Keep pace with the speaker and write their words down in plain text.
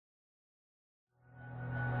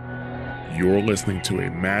You're listening to a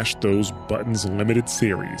Mash Those Buttons limited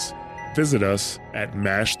series. Visit us at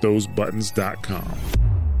mashthosebuttons.com.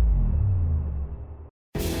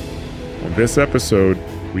 On this episode,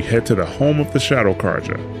 we head to the home of the Shadow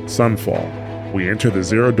Carja, Sunfall. We enter the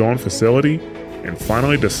Zero Dawn facility and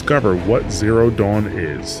finally discover what Zero Dawn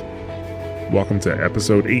is. Welcome to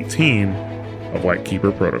episode 18 of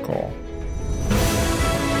Lightkeeper Protocol.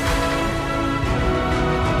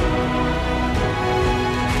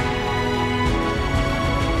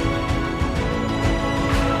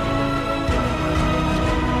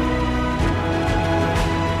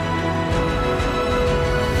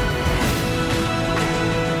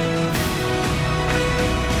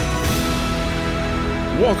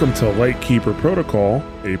 Welcome to Lightkeeper Protocol,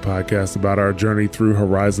 a podcast about our journey through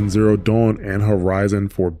Horizon Zero Dawn and Horizon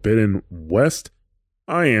Forbidden West.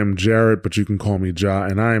 I am Jared, but you can call me Ja,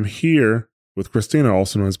 and I am here with Christina,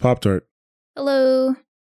 also known as Pop-Tart. Hello.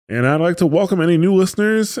 And I'd like to welcome any new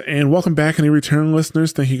listeners and welcome back any return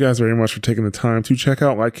listeners. Thank you guys very much for taking the time to check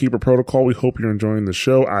out Lightkeeper Protocol. We hope you're enjoying the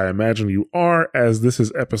show. I imagine you are, as this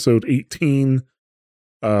is episode 18.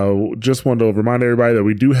 Just wanted to remind everybody that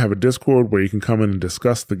we do have a Discord where you can come in and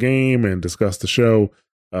discuss the game and discuss the show.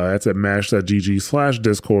 That's at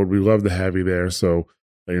mash.gg/Discord. We love to have you there. So,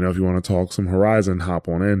 if you want to talk some Horizon, hop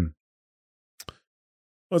on in.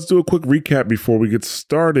 Let's do a quick recap before we get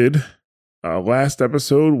started. Last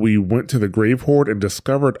episode, we went to the Grave Horde and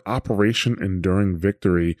discovered Operation Enduring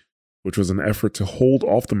Victory, which was an effort to hold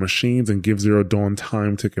off the machines and give Zero Dawn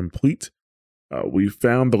time to complete. We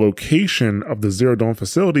found the location of the Zero Dawn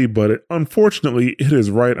facility, but unfortunately, it is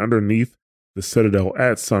right underneath the Citadel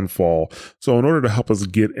at Sunfall. So in order to help us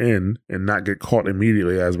get in and not get caught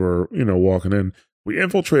immediately as we're, walking in, we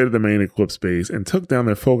infiltrated the main Eclipse base and took down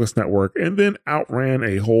their focus network and then outran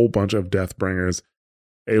a whole bunch of Deathbringers.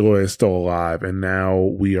 Aloy is still alive, and now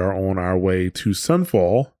we are on our way to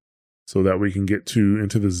Sunfall so that we can get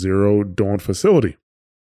into the Zero Dawn facility.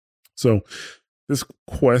 So this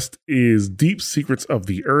quest is Deep Secrets of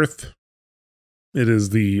the Earth. It is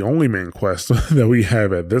the only main quest that we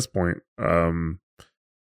have at this point.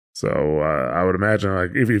 So I would imagine,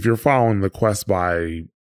 like, if you're following the quest by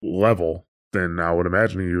level, then I would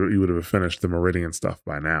imagine you would have finished the Meridian stuff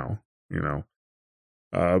by now,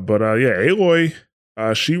 Aloy,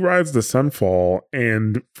 she rides the Sunfall,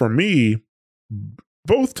 and for me,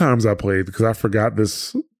 both times I played, because I forgot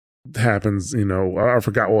this happens, I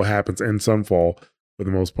forgot what happens in Sunfall for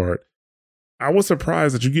the most part. I was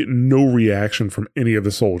surprised that you get no reaction from any of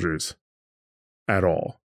the soldiers at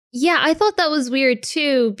all. Yeah, I thought that was weird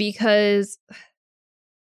too, because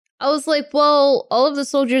I was like, well, all of the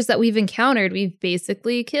soldiers that we've encountered, we've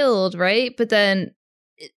basically killed, right? But then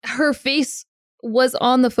her face was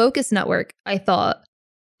on the focus network, I thought,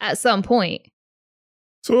 at some point.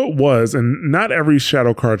 So it was, and not every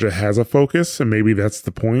Shadow Carja has a focus, and maybe that's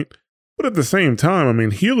the point. But at the same time, I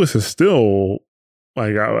mean, Helis is still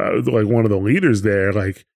like one of the leaders there.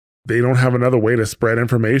 Like, they don't have another way to spread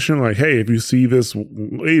information. Like, hey, if you see this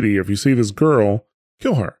lady, if you see this girl,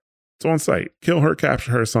 kill her. It's on site. Kill her,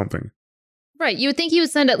 capture her, something. Right. You would think he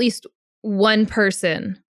would send at least one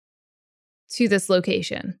person to this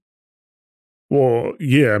location. Well,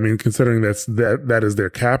 yeah, I mean, considering that is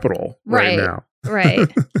their capital right now.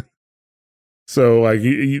 Right. So, like,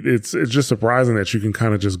 it's just surprising that you can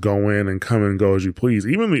kind of just go in and come and go as you please.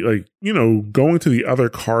 Even, going to the other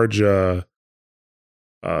Carja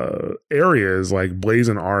areas, like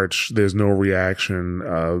Blazing Arch, there's no reaction.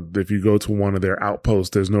 If you go to one of their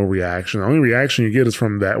outposts, there's no reaction. The only reaction you get is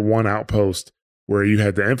from that one outpost where you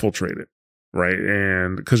had to infiltrate it, right?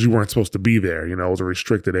 And because you weren't supposed to be there, it was a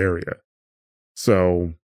restricted area.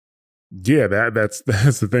 So, yeah, that's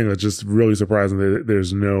the thing that's just really surprising, that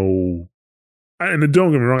there's no, and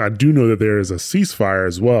don't get me wrong, I do know that there is a ceasefire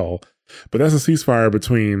as well, but that's a ceasefire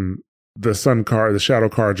between the Shadow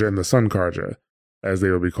Carja and the Sun Carja, as they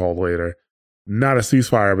will be called later. Not a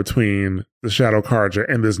ceasefire between the Shadow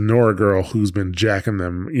Carja and this Nora girl who's been jacking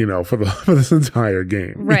them, for this entire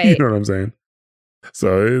game. Right. You know what I'm saying?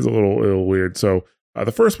 So it is a little weird. So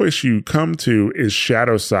the first place you come to is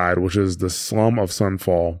Shadowside, which is the slum of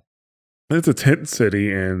Sunfall. It's a tent city,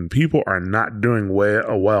 and people are not doing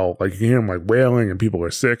well. Like, you can hear them like wailing, and people are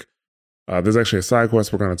sick. There's actually a side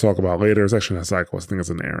quest we're going to talk about later. It's actually not a side quest. I think it's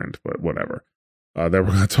an errand, but whatever. That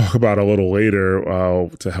we're going to talk about a little later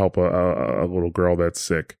to help a little girl that's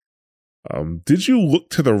sick. Did you look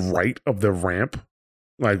to the right of the ramp,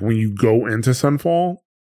 like when you go into Sunfall,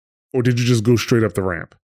 or did you just go straight up the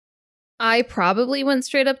ramp? I probably went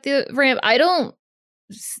straight up the ramp. I don't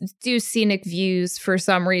do scenic views for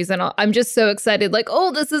some reason. I'm just so excited. Like,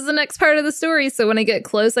 oh, this is the next part of the story. So when I get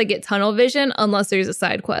close, I get tunnel vision unless there's a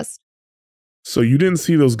side quest. So you didn't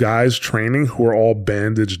see those guys training who are all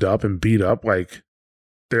bandaged up and beat up like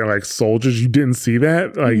they're like soldiers? You didn't see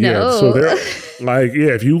that? Like, no. Yeah. So they're like,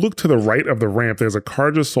 yeah, if you look to the right of the ramp, there's a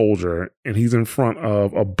Carja soldier and he's in front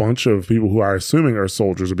of a bunch of people who are assuming are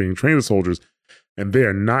soldiers or being trained as soldiers. And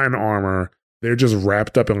they're not in armor. They're just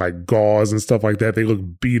wrapped up in like gauze and stuff like that. They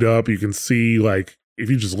look beat up. You can see like, if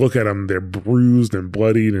you just look at them, they're bruised and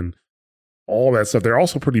bloodied and all that stuff. They're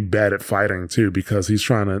also pretty bad at fighting too, because he's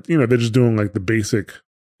trying to, they're just doing like the basic,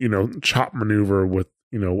 chop maneuver with,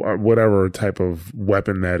 whatever type of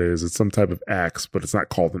weapon that is. It's some type of axe, but it's not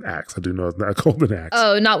called an axe. I do know it's not called an axe.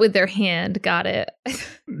 Oh, not with their hand. Got it.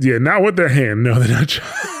 Yeah, not with their hand. No, they're not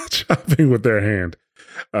chopping with their hand.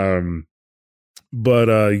 But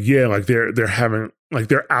yeah, like they're having, like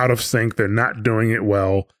they're out of sync. They're not doing it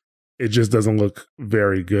well. It just doesn't look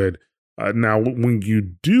very good. Now, when you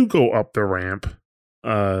do go up the ramp,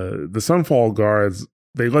 the Sunfall guards,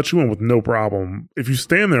 they let you in with no problem. If you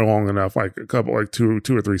stand there long enough, like a couple, like two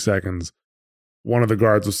or 3 seconds, one of the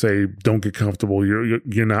guards will say, "Don't get comfortable.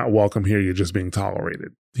 You're not welcome here. You're just being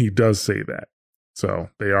tolerated." He does say that, so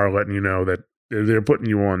they are letting you know that they're putting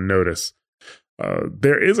you on notice.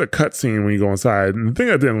 There is a cutscene when you go inside. And the thing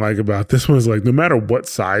I didn't like about this one is like, no matter what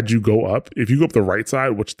side you go up, if you go up the right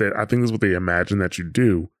side, which I think is what they imagine that you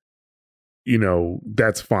do,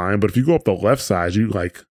 that's fine. But if you go up the left side, you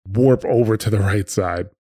like warp over to the right side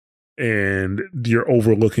and you're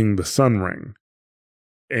overlooking the sun ring.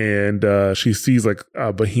 And she sees like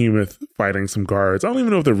a behemoth fighting some guards. I don't even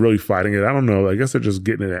know if they're really fighting it. I don't know. I guess they're just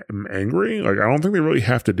getting it angry. Like, I don't think they really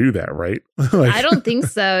have to do that, right? Like, I don't think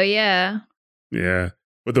so. Yeah. Yeah.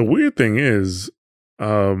 But the weird thing is,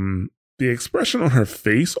 the expression on her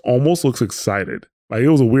face almost looks excited. Like, it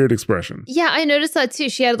was a weird expression. Yeah, I noticed that too.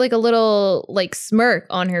 She had like a little like smirk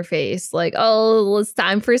on her face. Like, oh, it's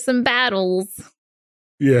time for some battles.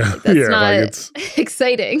 Yeah. Like, that's yeah, not like it's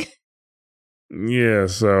exciting. Yeah.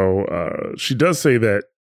 So she does say that,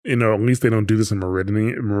 at least they don't do this in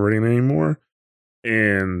Meridian anymore.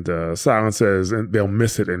 And Silent says and they'll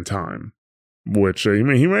miss it in time. Which, he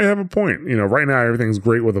may have a point. Right now everything's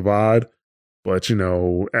great with Avad, but,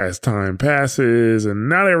 as time passes, and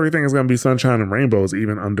not everything is going to be sunshine and rainbows,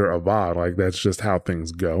 even under Avad. Like, that's just how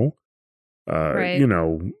things go. Right.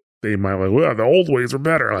 They might like, well, the old ways are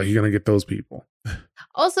better. Like, you're going to get those people.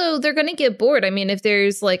 Also, they're going to get bored. I mean, if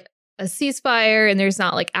there's like a ceasefire and there's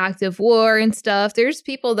not like active war and stuff, there's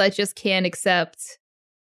people that just can't accept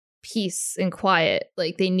peace and quiet.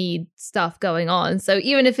 Like, they need stuff going on. So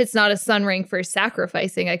even if it's not a sun ring for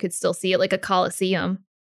sacrificing, I could still see it like a coliseum.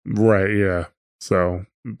 Right, yeah. So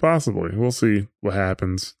possibly we'll see what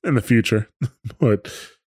happens in the future. But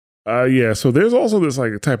yeah, so there's also this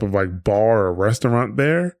like type of like bar or restaurant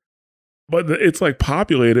there, but it's like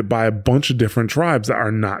populated by a bunch of different tribes that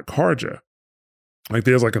are not Carja. Like,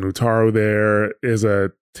 there's like an Utaru there, there's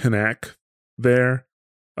a Tenak there.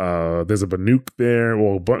 There's a Banuk there,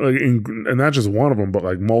 but like, and not just one of them, but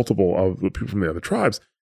like multiple of the people from the other tribes.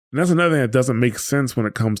 And that's another thing that doesn't make sense when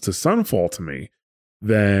it comes to Sunfall to me.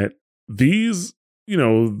 That these,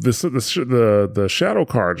 the Shadow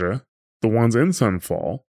Carja, the ones in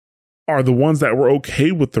Sunfall, are the ones that were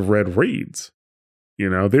okay with the red raids. They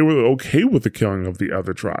were okay with the killing of the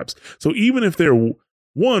other tribes. So even if they're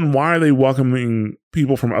one, why are they welcoming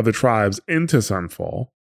people from other tribes into Sunfall?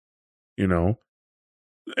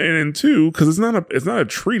 And two, because it's not a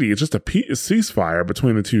treaty, it's just a ceasefire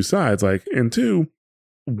between the two sides. Like, and two,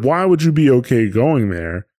 why would you be okay going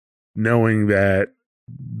there, knowing that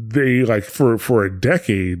they like for a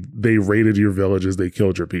decade they raided your villages, they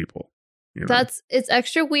killed your people? It's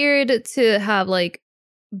extra weird to have like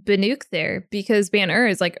Banuk there because Banner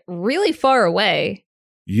is like really far away.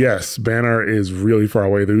 Yes, Banner is really far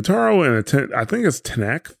away. The Utaru and I think it's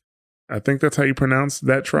Tenak. I think that's how you pronounce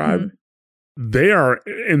that tribe. Mm-hmm. They are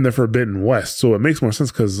in the Forbidden West, so it makes more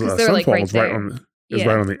sense because Sunfall like is right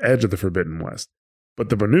on the edge of the Forbidden West. But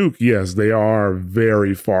the Banuk, yes, they are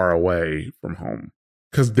very far away from home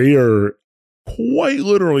because they are quite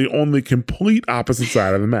literally on the complete opposite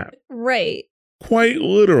side of the map. Right. Quite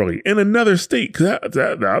literally in another state. Because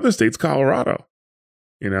the other state's Colorado.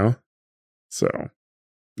 So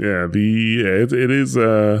yeah, it is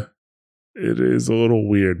a little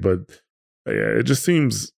weird, but yeah, it just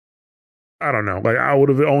seems. I don't know. Like, I would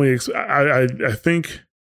have only. I think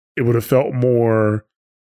it would have felt more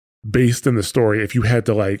based in the story if you had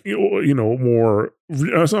to like more. I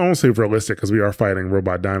don't want to say realistic because we are fighting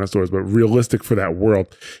robot dinosaurs, but realistic for that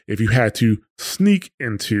world. If you had to sneak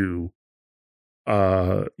into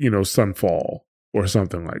Sunfall or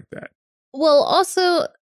something like that. Well, also,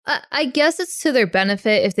 I guess it's to their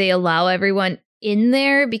benefit if they allow everyone in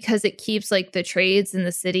there because it keeps like the trades in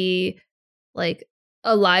the city like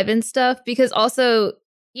alive and stuff. Because also,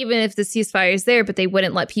 even if the ceasefire is there, but they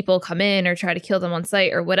wouldn't let people come in or try to kill them on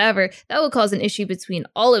site or whatever, that would cause an issue between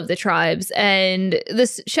all of the tribes. And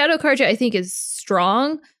this Shadow Carja, I think, is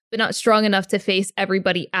strong, but not strong enough to face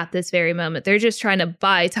everybody at this very moment. They're just trying to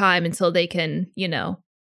buy time until they can, go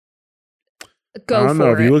I don't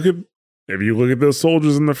for know. it. If you look at those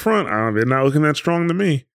soldiers in the front, they're not looking that strong to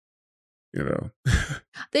me.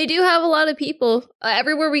 They do have a lot of people.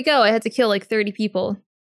 Everywhere we go, I had to kill like 30 people.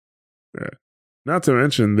 Yeah. Not to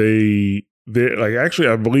mention they like actually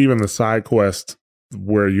I believe in the side quest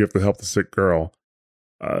where you have to help the sick girl.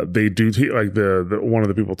 They do like the one of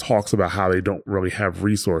the people talks about how they don't really have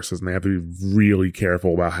resources and they have to be really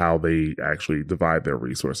careful about how they actually divide their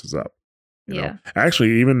resources up. You know?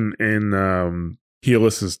 Actually, even in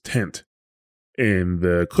Helis's tent in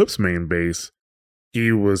the Eclipse main base,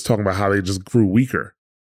 he was talking about how they just grew weaker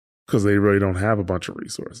because they really don't have a bunch of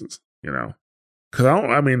resources. Because out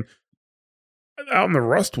in the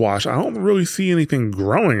Rust Wash, I don't really see anything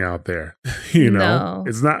growing out there. No.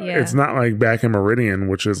 It's not like back in Meridian,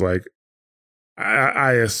 which is like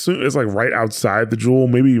I assume it's like right outside the jewel,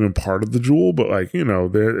 maybe even part of the jewel, but like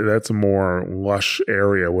that's a more lush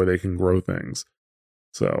area where they can grow things.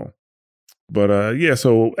 So, but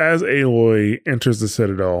so as Aloy enters the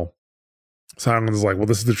Citadel, Silence is like, well,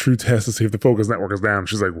 this is the true test to see if the focus network is down.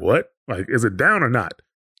 She's like, what? Like, is it down or not?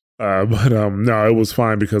 But no, it was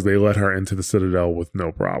fine because they let her into the Citadel with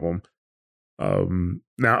no problem.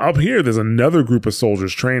 Now up here, there's another group of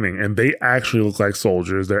soldiers training, and they actually look like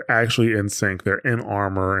soldiers. They're actually in sync. They're in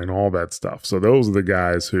armor and all that stuff. So those are the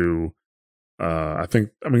guys who,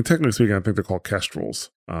 technically speaking, I think they're called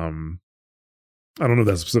Kestrels. I don't know if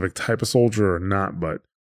that's a specific type of soldier or not, but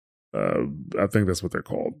I think that's what they're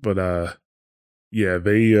called. But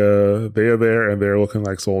they are there and they're looking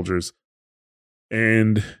like soldiers.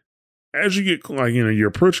 And as you get you're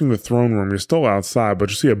approaching the throne room, you're still outside, but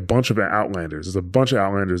you see a bunch of Outlanders. There's a bunch of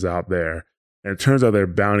Outlanders out there, and it turns out they're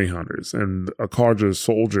bounty hunters. And a Carja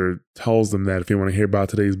soldier tells them that if you want to hear about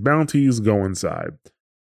today's bounties, go inside.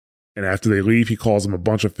 And after they leave, he calls them a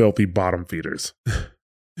bunch of filthy bottom feeders.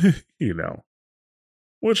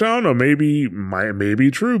 Which I don't know, may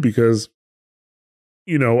be true because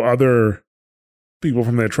other people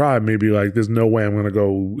from their tribe may be like, there's no way I'm going to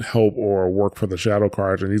go help or work for the Shadow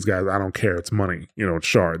Carja. And these guys, I don't care. It's money, it's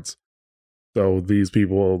shards. So these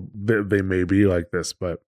people, they may be like this,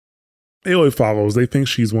 but Aloy follows. They think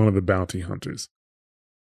she's one of the bounty hunters.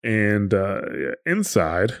 And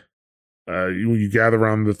inside, you gather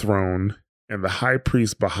around the throne and the high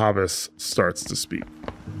priest Bahavas starts to speak.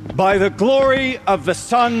 By the glory of the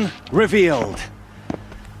sun revealed,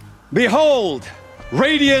 behold,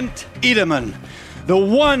 radiant Itamen, the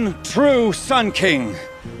one true Sun King,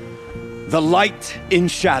 the light in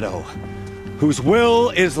shadow, whose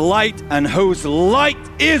will is light and whose light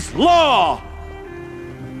is law.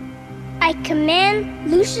 I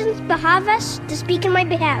command Lucius Bahavas to speak in my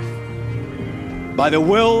behalf. By the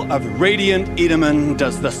will of radiant Itamen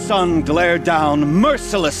does the sun glare down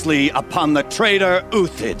mercilessly upon the traitor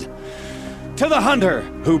Uthid. To the hunter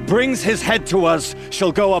who brings his head to us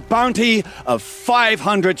shall go a bounty of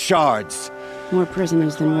 500 shards. More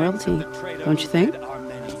prisoners than royalty, don't you think?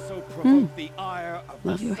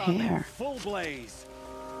 Love your hair.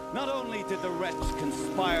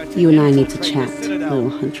 You and I need to chat, little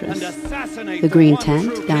huntress. The green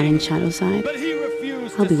tent down in Shadowside?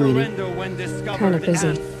 I'll be waiting. Kinda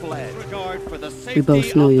busy. We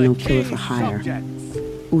both know you're no killer for hire.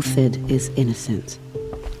 Uthid is innocent.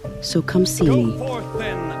 So come see me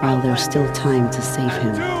while there's still time to save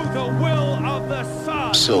him.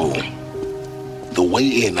 So, the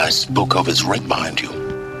way in I spoke of is right behind you.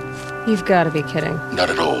 You've got to be kidding. Not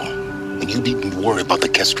at all. And you needn't worry about the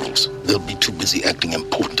Kestrels. They'll be too busy acting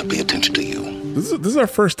important to pay attention to you. This is our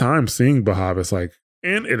first time seeing Bahavas,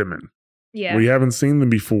 and Itamen. Yeah. We haven't seen them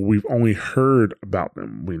before. We've only heard about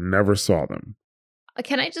them. We never saw them.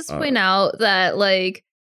 Can I just point out that,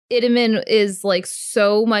 Itamen is,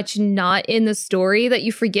 so much not in the story that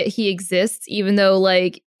you forget he exists, even though,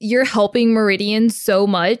 you're helping Meridian so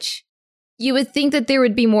much. You would think that there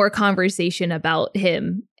would be more conversation about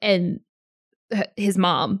him and his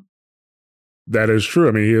mom. That is true.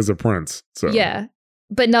 I mean, he is a prince. So yeah,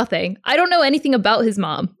 but nothing. I don't know anything about his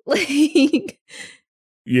mom.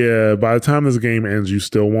 Yeah, by the time this game ends, you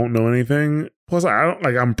still won't know anything. Plus,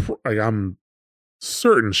 I'm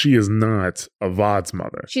certain she is not Avad's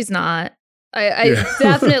mother. She's not. I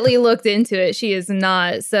definitely looked into it. She is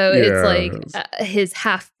not. So it's like his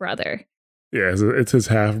half brother. Yeah, it's his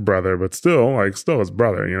half brother, but still his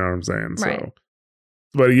brother. You know what I'm saying? Right. So,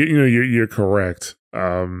 but you're correct.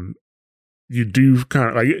 You do kind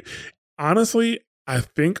of like. Honestly, I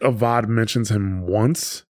think Avad mentions him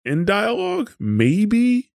once in dialogue,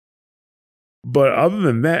 maybe. But other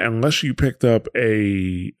than that, unless you picked up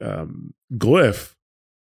a glyph,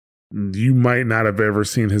 you might not have ever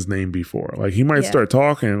seen his name before. Like he might start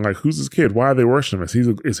talking like, "Who's this kid? Why are they worshiping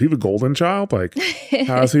him? Is he the golden child? Like,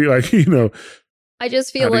 how is he like? I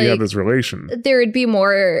just feel how do like you have this relation? There would be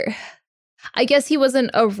more. I guess he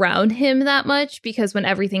wasn't around him that much because when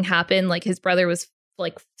everything happened, like his brother was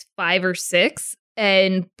like 5 or 6.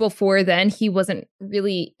 And before then, he wasn't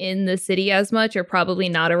really in the city as much or probably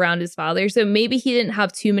not around his father. So maybe he didn't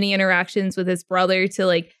have too many interactions with his brother to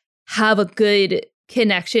like have a good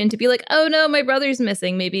connection to be like, oh no, my brother's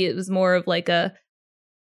missing. Maybe it was more of like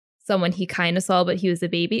someone he kind of saw, but he was a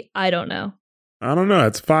baby. I don't know.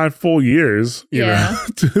 It's 5 full years, you know,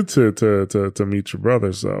 to meet your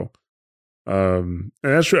brother. So, and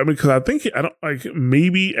that's true. I mean, because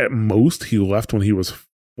maybe at most he left when he was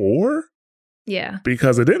 4. Yeah.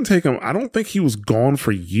 Because it didn't take him, I don't think he was gone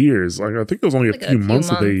for years. Like, I think it was only a few months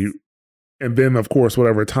that and then, of course,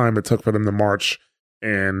 whatever time it took for them to march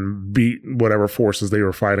and beat whatever forces they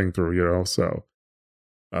were fighting through, you know? So,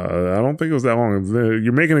 I don't think it was that long.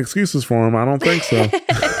 You're making excuses for him. I don't think so.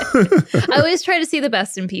 I always try to see the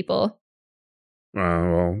best in people.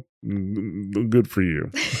 Well, good for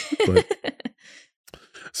you. But,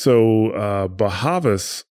 so,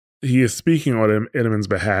 Bahavas, he is speaking on Itamen's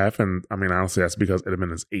behalf, and I mean, honestly, that's because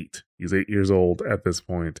Itamen is 8. He's 8 years old at this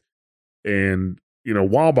point. And, you know,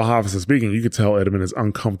 while Bahavas is speaking, you could tell Itamen is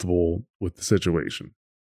uncomfortable with the situation.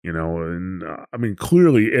 You know, and I mean,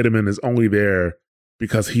 clearly Itamen is only there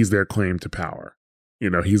because he's their claim to power.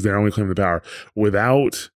 You know, he's their only claim to power.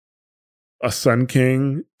 Without a Sun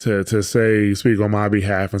King to say, speak on my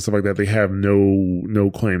behalf and stuff like that, they have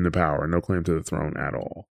no claim to power, no claim to the throne at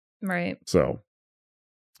all. Right. So.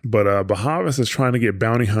 But Bahavas is trying to get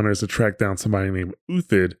bounty hunters to track down somebody named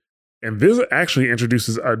Uthid. And this actually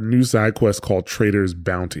introduces a new side quest called Trader's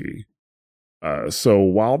Bounty. So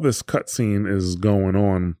while this cutscene is going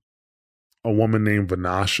on, a woman named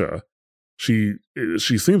Vanasha, she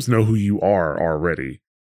seems to know who you are already.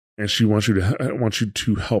 And she wants you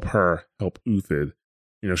to help her help Uthid.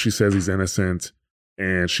 You know, she says he's innocent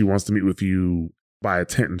and she wants to meet with you by a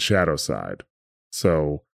tent in Shadowside.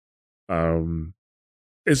 So,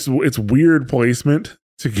 It's weird placement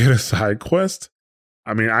to get a side quest.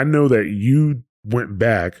 I mean, I know that you went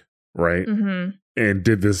back, right? Mm-hmm. And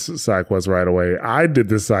did this side quest right away. I did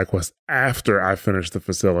this side quest after I finished the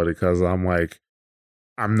facility because I'm like,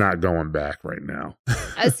 I'm not going back right now.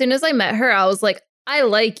 As soon as I met her, I was like, I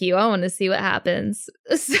like you. I want to see what happens.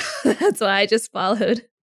 So that's why I just followed.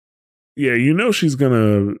 Yeah, you know she should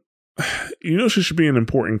be an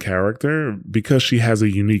important character because she has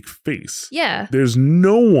a unique face. Yeah. There's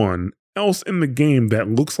no one else in the game that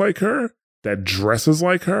looks like her, that dresses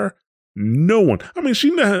like her. No one. I mean,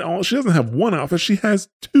 she doesn't have one outfit. She has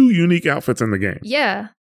 2 unique outfits in the game. Yeah.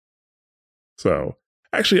 So,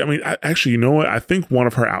 actually, you know what? I think one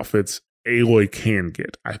of her outfits Aloy can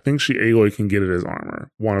get. I think Aloy can get it as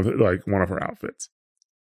armor. One of her outfits.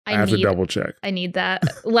 I have to double check. I need that.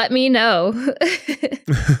 Let me know.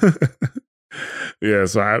 Yeah,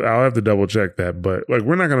 so I'll have to double check that. But like,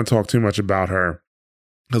 we're not going to talk too much about her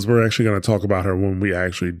because we're actually going to talk about her when we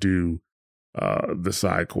actually do the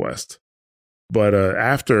side quest. But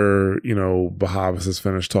after, you know, Bahavas has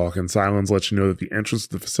finished talking, Silence lets you know that the entrance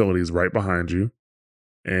to the facility is right behind you.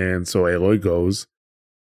 And so Aloy goes.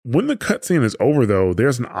 When the cutscene is over, though,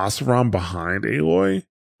 there's an Oseram behind Aloy,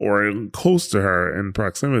 or close to her in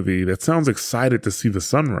proximity, that sounds excited to see the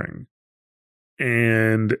Sun Ring.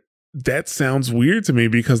 And that sounds weird to me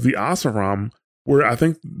because the Oseram were, I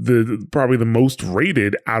think, probably the most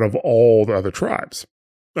rated out of all the other tribes.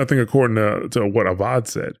 I think according to what Avad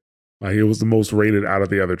said. Like, it was the most rated out of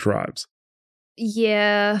the other tribes.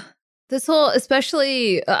 Yeah. This whole,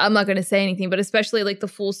 especially, I'm not going to say anything, but especially like the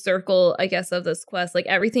full circle, I guess, of this quest, like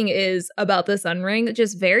everything is about the Sun Ring,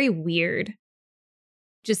 just very weird.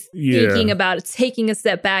 Just thinking about it, taking a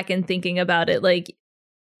step back and thinking about it, like,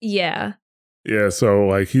 yeah. Yeah, so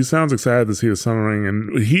like he sounds excited to see the Sun Ring,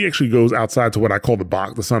 and he actually goes outside to what I call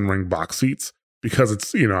the Sun Ring box seats, because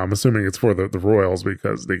it's, you know, I'm assuming it's for the royals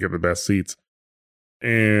because they get the best seats.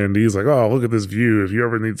 And he's like, oh, look at this view. If you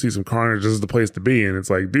ever need to see some carnage, this is the place to be. And it's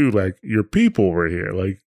like, dude, like, your people were here.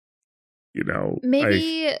 Like, you know.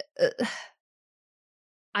 Maybe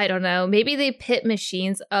I don't know. Maybe they pit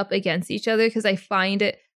machines up against each other because I find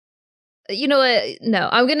it. You know what? No,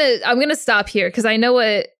 I'm gonna stop here because I know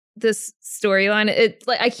what this storyline. It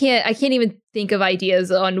like I can't even think of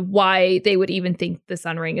ideas on why they would even think the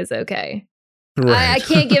Sun Ring is okay. Right. I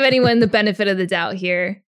can't give anyone the benefit of the doubt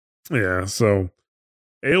here. Yeah. So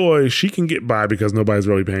Aloy, she can get by because nobody's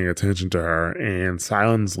really paying attention to her, and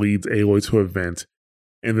Silence leads Aloy to a vent.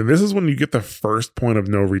 And then this is when you get the first point of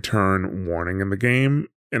no return warning in the game.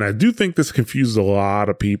 And I do think this confuses a lot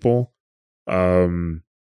of people.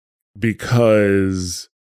 Because,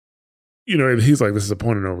 you know, he's like, this is a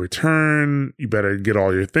point of no return. You better get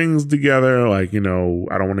all your things together. Like, you know,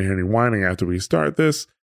 I don't want to hear any whining after we start this.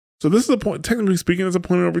 So this is a point, technically speaking, it's a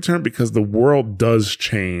point of no return because the world does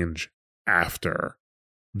change after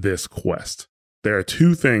this quest. There are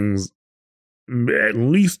two things, at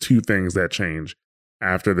least two things that change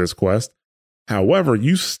after this quest. However,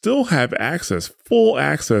 you still have full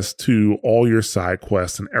access to all your side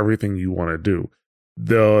quests and everything you want to do.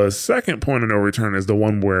 The second point of no return is the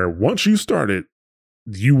one where once you start it,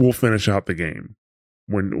 you will finish out the game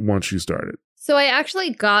once you start it. So I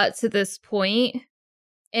actually got to this point,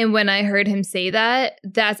 and when I heard him say that,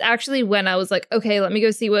 that's actually when I was like, okay, let me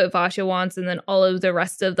go see what Vasha wants, and then all of the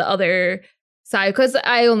rest of the other side, because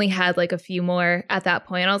I only had like a few more at that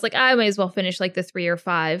point. I was like, I might as well finish like the 3 or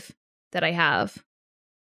 5 that I have.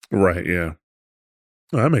 Right, yeah.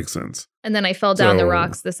 Well, that makes sense. And then I fell down the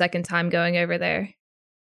rocks the second time going over there.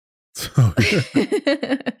 So,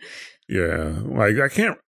 yeah, like I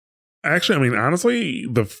can't actually. I mean, honestly,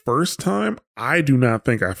 the first time I do not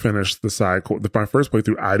think I finished my first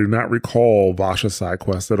playthrough. I do not recall Vasha's side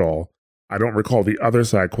quest at all. I don't recall the other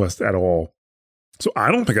side quest at all. So I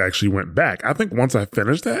don't think I actually went back. I think once I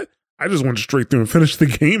finished that, I just went straight through and finished the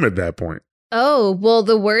game at that point. Oh, well,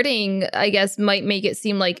 the wording, I guess, might make it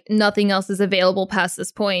seem like nothing else is available past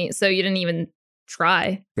this point. So you didn't even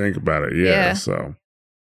try. Think about it. Yeah. So.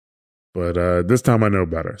 But this time I know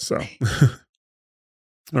better, so.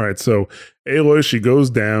 All right, so Aloy, she goes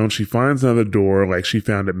down. She finds another door like she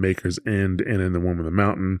found at Maker's End and in the Womb of the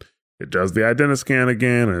Mountain. It does the identiscan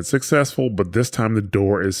again, and it's successful, but this time the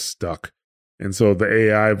door is stuck. And so the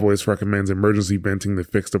AI voice recommends emergency venting to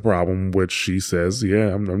fix the problem, which she says,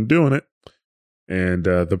 yeah, I'm doing it. And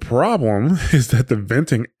the problem is that the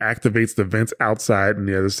venting activates the vents outside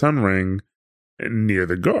near the Sun Ring and near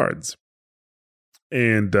the guards.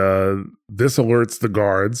 And this alerts the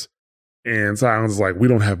guards, and Silence is like, we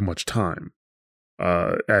don't have much time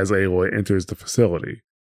as Aloy enters the facility.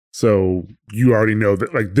 So you already know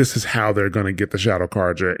that, like, this is how they're going to get the Shadow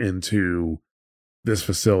Carja into this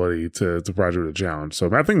facility to provide you with a challenge. So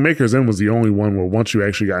I think Maker's End was the only one where once you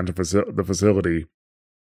actually got into the facility,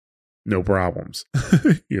 no problems.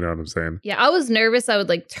 You know what I'm saying? Yeah, I was nervous I would,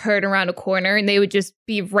 like, turn around a corner and they would just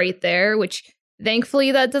be right there, which...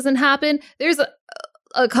 Thankfully, that doesn't happen. There's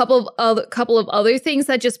a couple of other things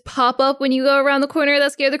that just pop up when you go around the corner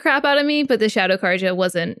that scare the crap out of me, but the Shadow Carja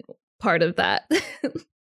wasn't part of that.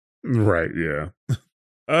 Right, yeah.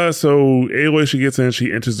 So Aloy, she gets in,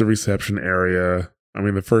 she enters the reception area. I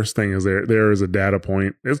mean, the first thing is there is a data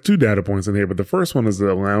point. There's 2 data points in here, but the first one is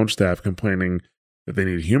the lounge staff complaining that they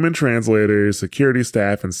need human translators, security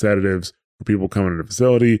staff, and sedatives for people coming to the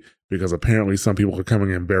facility because apparently some people are coming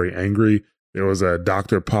in very angry. There was a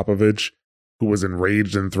Dr. Popovich who was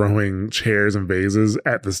enraged and throwing chairs and vases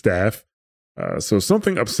at the staff. So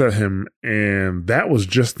something upset him, and that was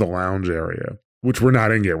just the lounge area, which we're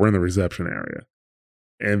not in yet. We're in the reception area.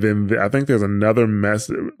 And then I think there's another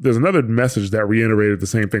message that reiterated the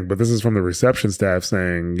same thing, but this is from the reception staff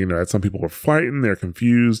saying, you know, that some people are frightened, they're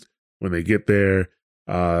confused when they get there,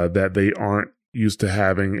 that they aren't used to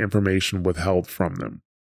having information withheld from them.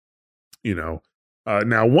 You know,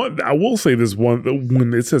 now I will say this one,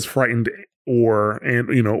 when it says frightened or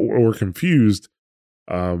confused,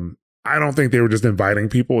 I don't think they were just inviting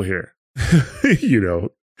people here. You know,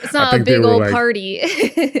 it's not a big old party.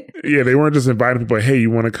 Yeah, they weren't just inviting people. Hey,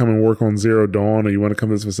 you want to come and work on Zero Dawn, or you want to come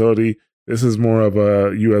to this facility? This is more of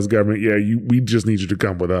a U.S. government. Yeah, we just need you to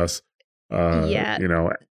come with us. Yeah, you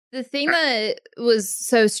know. The thing that was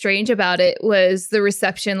so strange about it was the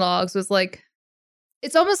reception logs was like,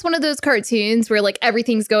 it's almost one of those cartoons where like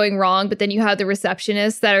everything's going wrong, but then you have the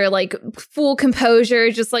receptionists that are like full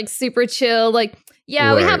composure, just like super chill. Like, yeah,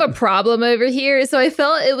 right. We have a problem over here. So I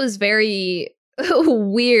felt it was very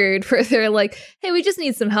weird for they're like, hey, we just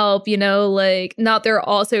need some help, you know, like not they're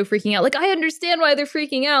also freaking out. Like, I understand why they're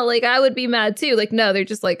freaking out. Like, I would be mad too. Like, no, they're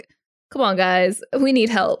just like, come on, guys, we need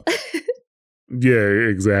help. Yeah,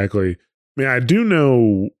 exactly. I mean, I do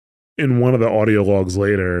know in one of the audio logs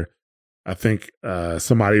later, I think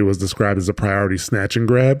somebody was described as a priority snatch and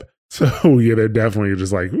grab. So yeah, they're definitely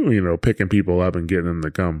just like, picking people up and getting them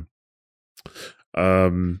to come.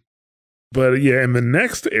 But yeah, and the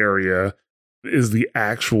next area is the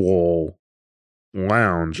actual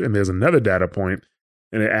lounge. And there's another data point,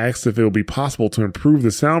 and it asks if it will be possible to improve the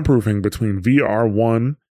soundproofing between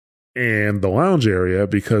VR1 and the lounge area,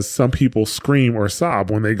 because some people scream or sob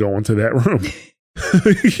when they go into that room.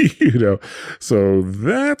 So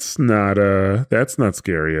that's not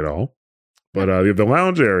scary at all. But the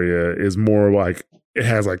lounge area is more like, it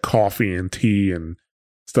has like coffee and tea and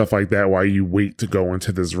stuff like that while you wait to go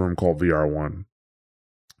into this room called VR1.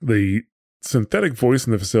 The synthetic voice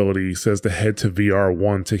in the facility says to head to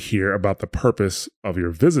VR1 to hear about the purpose of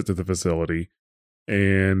your visit to the facility.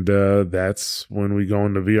 And that's when we go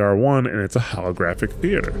into VR1, and it's a holographic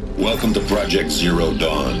theater. Welcome to Project Zero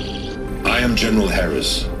Dawn. I am General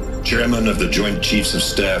Harris, Chairman of the Joint Chiefs of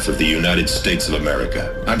Staff of the United States of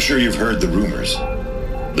America. I'm sure you've heard the rumors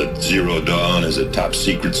that Zero Dawn is a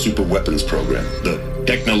top-secret super-weapons program, the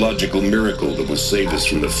technological miracle that will save us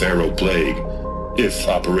from the Pharaoh Plague, if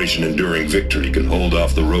Operation Enduring Victory can hold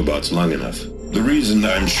off the robots long enough. The reason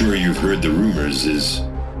I'm sure you've heard the rumors is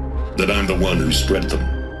that I'm the one who spread them,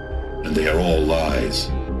 and they are all lies.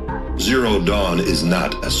 Zero Dawn is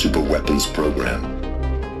not a super-weapons program,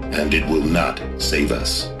 and it will not save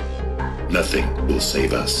us. Nothing will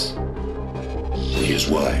save us. And here's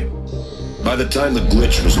why. By the time the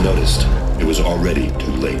glitch was noticed, it was already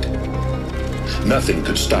too late. Nothing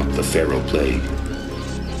could stop the Pharaoh Plague.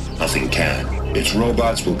 Nothing can. Its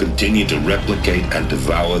robots will continue to replicate and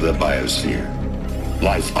devour the biosphere.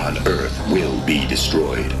 Life on Earth will be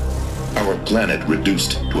destroyed. Our planet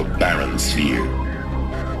reduced to a barren sphere.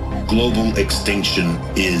 Global extinction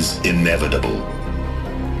is inevitable.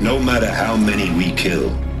 No matter how many we kill,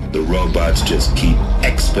 the robots just keep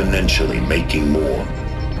exponentially making more.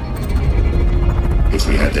 If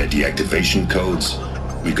we had their deactivation codes,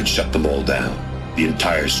 we could shut them all down, the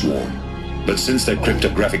entire swarm. But since their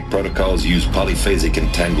cryptographic protocols use polyphasic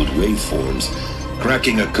entangled waveforms,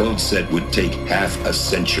 cracking a code set would take half a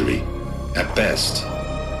century. At best,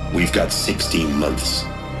 we've got 16 months.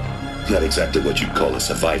 Not exactly what you'd call a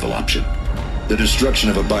survival option. The destruction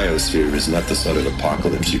of a biosphere is not the sort of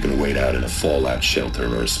apocalypse you can wait out in a fallout shelter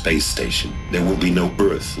or a space station. There will be no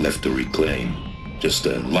Earth left to reclaim. Just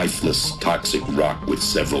a lifeless, toxic rock with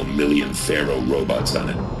several million Pharaoh robots on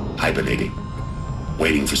it, hibernating,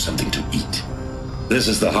 waiting for something to eat. This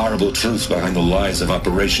is the horrible truth behind the lies of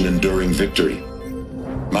Operation Enduring Victory.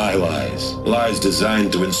 My lies. Lies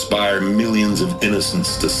designed to inspire millions of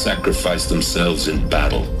innocents to sacrifice themselves in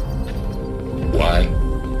battle. Why?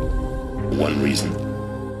 One reason.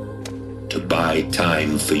 To buy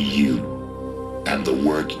time for you and the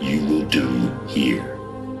work you will do here.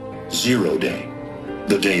 Zero Day,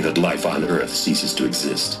 the day that life on Earth ceases to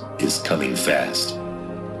exist, is coming fast.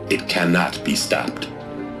 It cannot be stopped.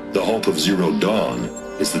 The hope of Zero Dawn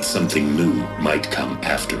is that something new might come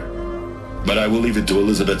after. But I will leave it to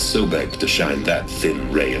Elizabeth Sobek to shine that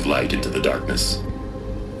thin ray of light into the darkness.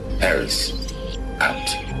 Harris,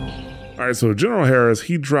 out. All right, so General Harris,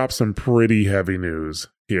 he dropped some pretty heavy news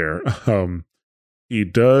here. He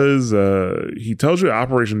tells you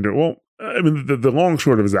Operation, the long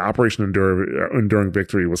short of it is that Operation Enduring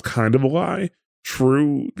Victory was kind of a lie.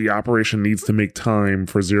 True, the operation needs to make time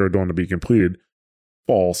for Zero Dawn to be completed.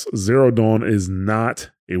 False. Zero Dawn is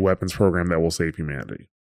not a weapons program that will save humanity.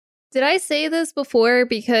 Did I say this before?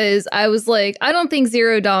 Because I was like, I don't think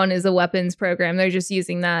Zero Dawn is a weapons program. They're just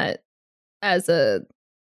using that as a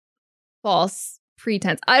false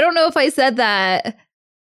pretense. I don't know if I said that,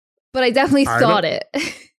 but I definitely thought it.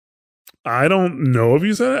 I don't know if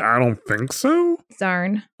you said it. I don't think so.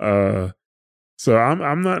 Darn. So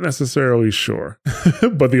I'm not necessarily sure,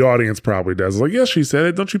 but the audience probably does. Like, yes, she said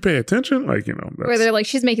it. Don't you pay attention? Like, where they're like,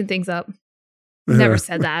 she's making things up. Never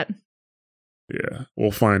said that. Yeah,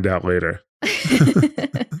 we'll find out later.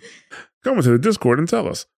 Come into the Discord and tell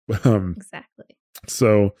us. Exactly.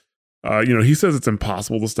 So, he says it's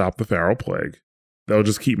impossible to stop the Pharaoh Plague. They'll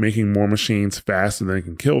just keep making more machines faster than they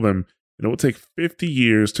can kill them. And it will take 50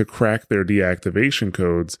 years to crack their deactivation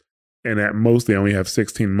codes. And at most, they only have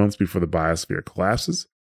 16 months before the biosphere collapses.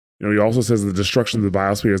 He also says the destruction of the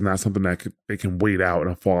biosphere is not something that they can wait out in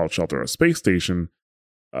a fallout shelter or a space station.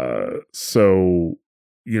 So,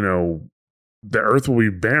 the Earth will be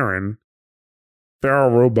barren. Pharaoh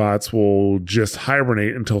robots will just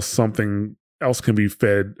hibernate until something else can be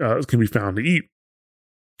found to eat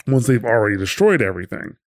once they've already destroyed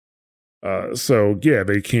everything. So yeah,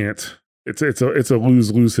 they can't. It's a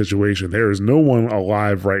lose-lose situation. There is no one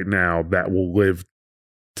alive right now that will live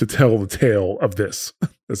to tell the tale of this,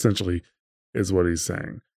 essentially, is what he's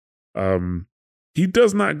saying. He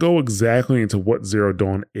does not go exactly into what Zero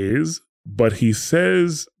Dawn is, but he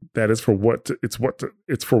says that it's for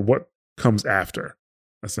what comes after,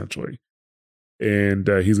 essentially. And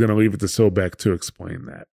he's going to leave it to Sobek to explain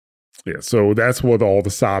that. Yeah, so that's what all the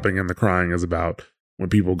sobbing and the crying is about. When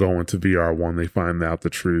people go into VR1, they find out the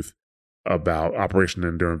truth about Operation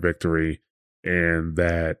Enduring Victory, and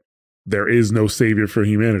that there is no savior for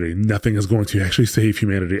humanity. Nothing is going to actually save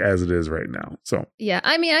humanity as it is right now. So yeah,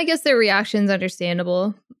 I mean, I guess their reaction's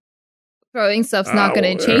understandable. Throwing stuff's not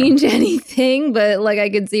going to change anything, but like I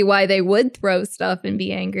could see why they would throw stuff and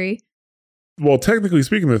be angry. Well, technically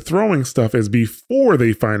speaking, the throwing stuff is before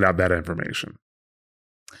they find out that information.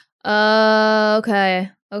 Okay.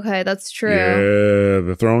 Okay, that's true. Yeah,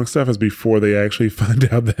 the throwing stuff is before they actually find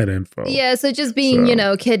out that info. Yeah, so just being,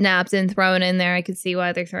 kidnapped and thrown in there, I could see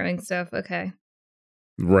why they're throwing stuff. Okay.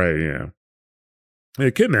 Right, yeah.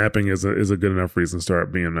 Yeah, kidnapping is a good enough reason to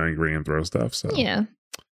start being angry and throw stuff. So yeah.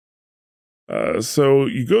 So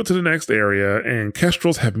you go to the next area, and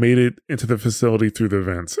Kestrels have made it into the facility through the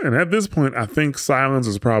vents. And at this point, I think Silence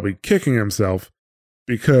is probably kicking himself,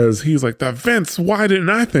 because he's like, the vents, why didn't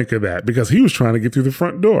I think of that? Because he was trying to get through the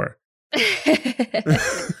front door.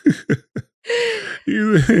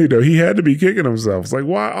 He had to be kicking himself. It's like,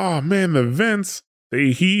 why? Oh, man, the vents.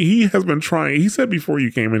 He has been trying. He said before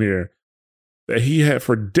you came in here that he had,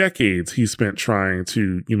 for decades, he spent trying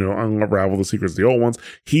to, unravel the secrets of the old ones.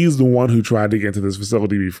 He's the one who tried to get into this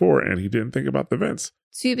facility before, and he didn't think about the vents.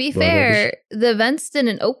 To be fair, the vents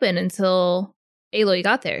didn't open until Aloy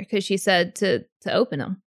got there, because she said to open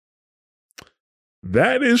them.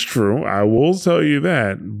 That is true. I will tell you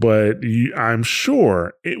that. But I'm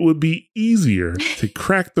sure it would be easier to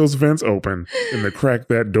crack those vents open than to crack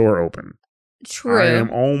that door open. True. I am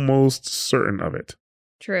almost certain of it.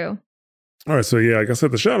 True. All right. So, yeah, like I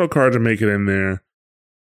said, the Shadow Carja make it in there.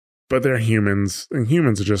 But they're humans. And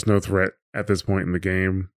humans are just no threat at this point in the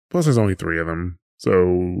game. Plus, there's only 3 of them.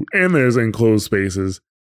 So, and there's enclosed spaces.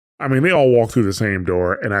 I mean, they all walk through the same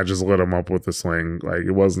door, and I just lit them up with the sling. Like,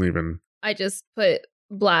 it wasn't even... I just put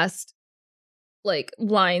blast,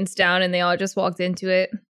 blinds down, and they all just walked into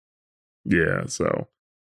it. Yeah, so...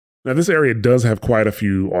 Now, this area does have quite a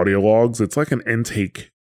few audio logs. It's like an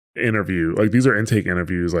intake interview. Like, these are intake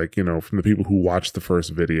interviews, from the people who watched the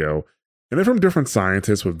first video. And they're from different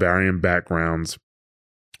scientists with varying backgrounds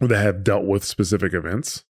that have dealt with specific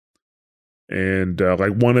events. And,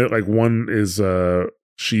 one is...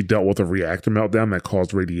 she dealt with a reactor meltdown that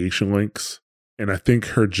caused radiation links. And I think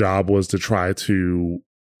her job was to try to,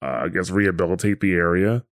 rehabilitate the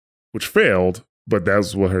area, which failed, but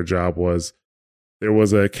that's what her job was. There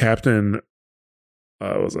was a captain,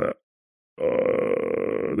 Okilo?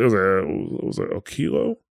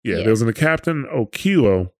 Yeah, there was a Captain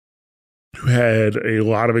Okilo who had a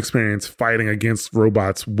lot of experience fighting against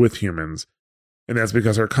robots with humans. And that's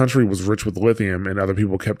because her country was rich with lithium, and other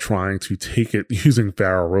people kept trying to take it using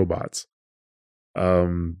Pharaoh robots.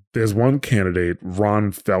 There's one candidate,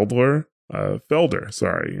 Ron Felder,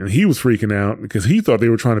 and he was freaking out because he thought they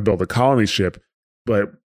were trying to build a colony ship,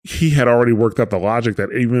 but he had already worked out the logic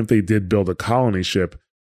that even if they did build a colony ship,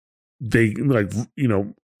 they,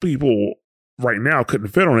 people right now couldn't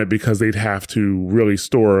fit on it because they'd have to really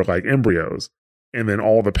store embryos. And then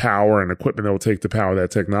all the power and equipment that would take to power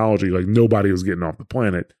that technology, nobody was getting off the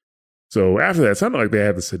planet. So after that, it sounded like they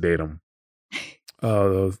had to sedate him.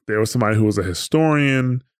 There was somebody who was a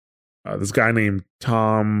historian. This guy named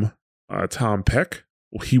Tom Peck.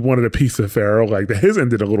 He wanted a piece of Pharaoh. His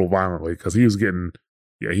ended a little violently because he was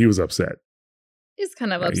he was upset. He's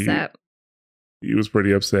kind of upset. He was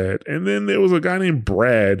pretty upset. And then there was a guy named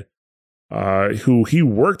Brad, who he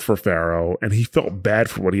worked for Pharaoh, and he felt bad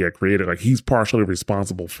for what he had created. He's partially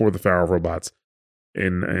responsible for the Pharaoh robots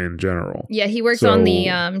in general. Yeah, he worked on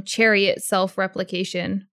the chariot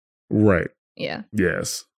self-replication. Right. Yeah.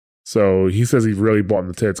 Yes. So he says he really bought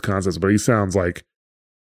into Ted's concepts, but he sounds like,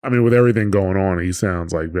 with everything going on, he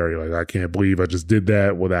sounds very I can't believe I just did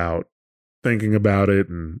that without thinking about it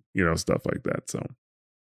and, stuff like that. So,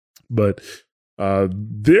 but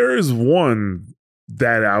there is one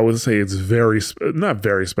that I would say it's not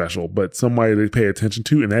very special, but somebody to pay attention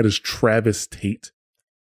to, and that is Travis Tate.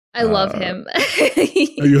 I love him.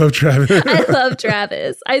 You love Travis? I love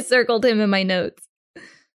Travis. I circled him in my notes.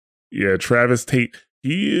 Yeah, Travis Tate.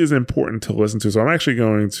 He is important to listen to, so I'm actually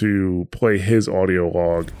going to play his audio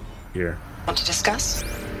log here. Want to discuss?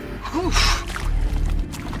 Whew.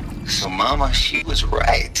 So, Mama, she was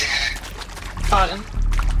right. Pardon?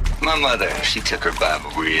 My mother, she took her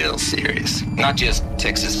Bible real serious. Not just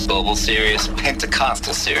Texas Bible serious,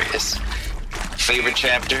 Pentecostal serious. Favorite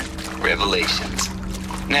chapter? Revelations.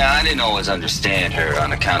 Now, I didn't always understand her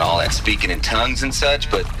on account of all that speaking in tongues and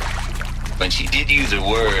such, but when she did use her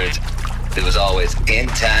words, there was always end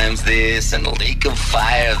times this and lake of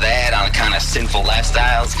fire that on account of sinful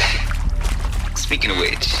lifestyles. Speaking of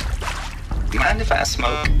which, mind if I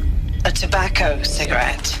smoke? A tobacco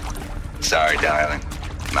cigarette. Sorry, darling.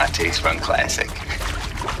 My taste run classic.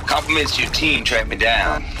 Compliments to your team tracked me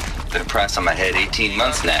down. Been a price on my head 18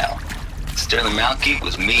 months now. Sterling Malkeep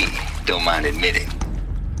was me, don't mind admitting.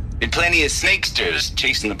 Been plenty of snakesters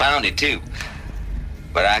chasing the bounty too.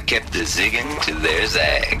 But I kept the zigging to their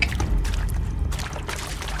zag.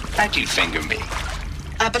 How'd you finger me?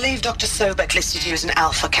 I believe Dr. Sobek listed you as an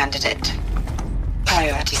alpha candidate.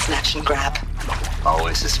 Priority snatch and grab.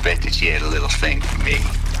 Always suspected she had a little thing for me.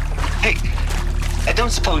 Hey, I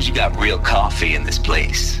don't suppose you got real coffee in this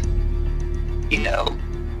place. You know,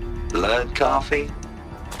 blood coffee?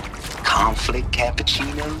 Conflict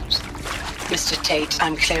cappuccinos? Mr. Tate,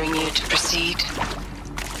 I'm clearing you to proceed.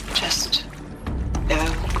 Just go.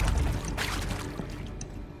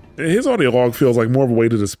 His audio log feels like more of a way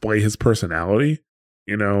to display his personality,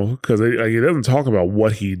 you know, because he doesn't talk about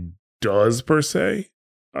what he does per se.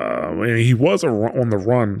 And he was on the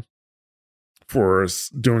run for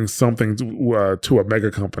doing something to a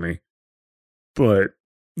mega company, but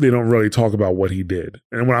they don't really talk about what he did.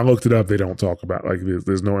 And when I looked it up, they don't talk about, like,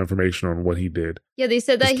 there's no information on what he did. Yeah, they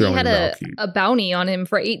said that he had a bounty on him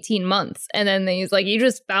for 18 months. And then he's like, you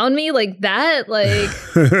just found me like that? Like,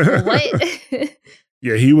 what?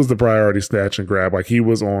 Yeah, he was the priority snatch and grab. Like, he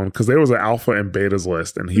was on, because there was an alpha and betas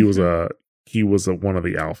list, and he was one of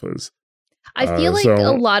the alphas. I feel like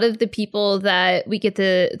a lot of the people that we get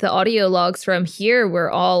the audio logs from here were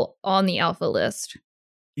all on the alpha list.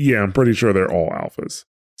 Yeah, I'm pretty sure they're all alphas.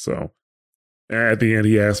 So at the end,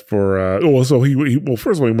 he asked for, first of all, he went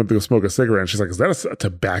to go smoke a cigarette. And she's like, is that a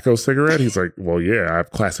tobacco cigarette? He's like, well, yeah, I have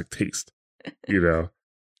classic taste, you know.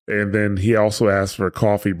 And then he also asked for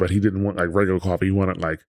coffee, but he didn't want like regular coffee. He wanted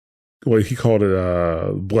like, well, he called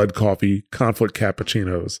it blood coffee, conflict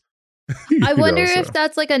cappuccinos. I wonder if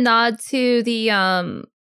that's like a nod to the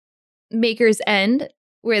Maker's End,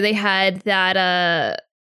 where they had that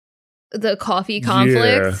the coffee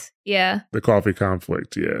conflict. Yeah. The coffee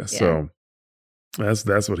conflict, yeah. So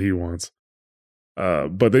that's what he wants.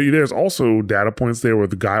 But there's also data points there with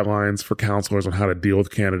the guidelines for counselors on how to deal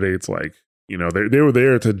with candidates. Like, you know, they were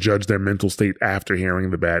there to judge their mental state after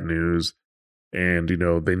hearing the bad news. And, you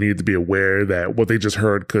know, they need to be aware that what they just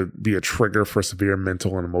heard could be a trigger for severe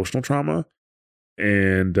mental and emotional trauma.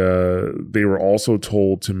 And they were also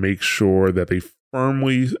told to make sure that they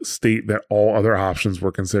firmly state that all other options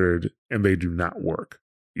were considered and they do not work,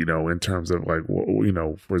 you know, in terms of like, you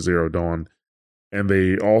know, for Zero Dawn. And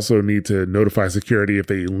they also need to notify security if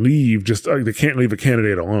they leave, just they can't leave a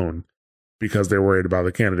candidate alone because they're worried about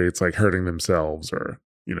the candidates like hurting themselves or,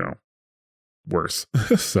 you know, worse.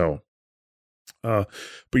 So. But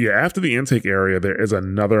yeah, after the intake area, there is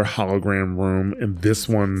another hologram room, and this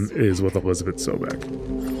one is with Elizabeth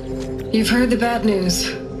Sobek. You've heard the bad news,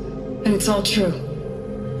 and it's all true.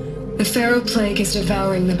 The Pharaoh Plague is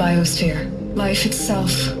devouring the biosphere. Life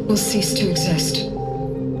itself will cease to exist.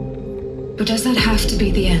 But does that have to be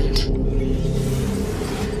the end?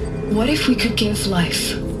 What if we could give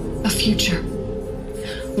life a future?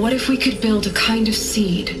 What if we could build a kind of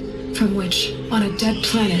seed from which, on a dead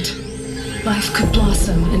planet, life could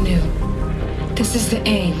blossom anew? This is the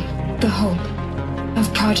aim, the hope,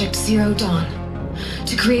 of Project Zero Dawn,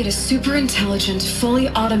 to create a super-intelligent, fully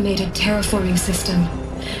automated terraforming system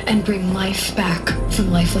and bring life back from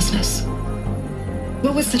lifelessness.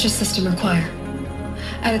 What would such a system require?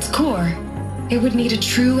 At its core, it would need a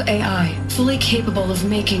true AI, fully capable of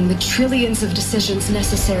making the trillions of decisions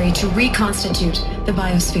necessary to reconstitute the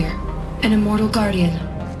biosphere. An immortal guardian,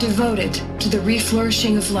 devoted to the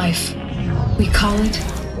reflourishing of life. We call it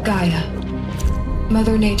Gaia.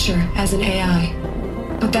 Mother Nature as an AI.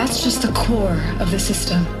 But that's just the core of the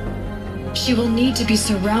system. She will need to be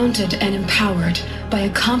surrounded and empowered by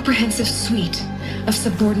a comprehensive suite of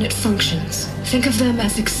subordinate functions. Think of them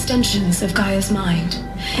as extensions of Gaia's mind,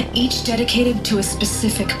 each dedicated to a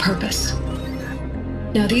specific purpose.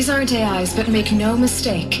 Now, these aren't AIs, but make no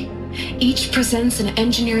mistake, each presents an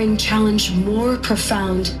engineering challenge more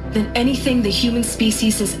profound than anything the human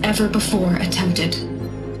species has ever before attempted.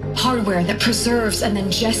 Hardware that preserves and then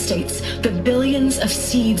gestates the billions of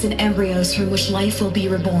seeds and embryos from which life will be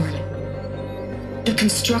reborn. The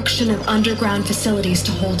construction of underground facilities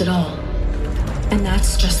to hold it all. And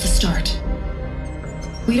that's just the start.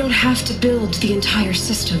 We don't have to build the entire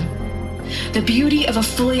system. The beauty of a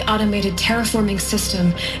fully automated terraforming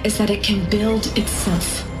system is that it can build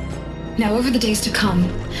itself. Now, over the days to come,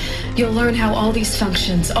 you'll learn how all these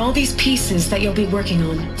functions, all these pieces that you'll be working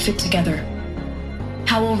on, fit together.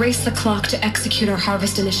 How we'll race the clock to execute our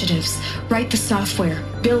harvest initiatives, write the software,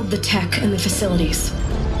 build the tech and the facilities.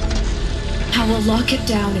 How we'll lock it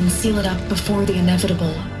down and seal it up before the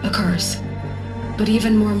inevitable occurs. But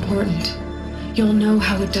even more important, you'll know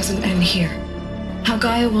how it doesn't end here. How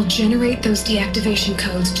Gaia will generate those deactivation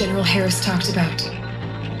codes General Harris talked about,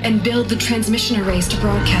 and build the transmission arrays to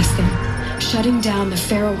broadcast them, shutting down the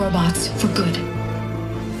Pharaoh robots for good.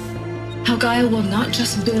 How Gaia will not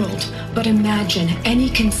just build, but imagine any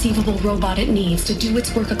conceivable robot it needs to do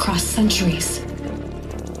its work across centuries.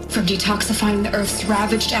 From detoxifying the Earth's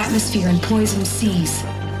ravaged atmosphere and poisoned seas,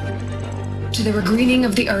 to the regreening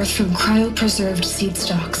of the Earth from cryopreserved seed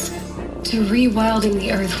stalks, to rewilding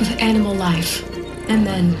the Earth with animal life. And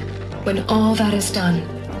then, when all that is done,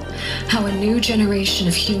 how a new generation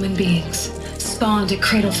of human beings, spawned at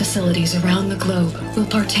cradle facilities around the globe, will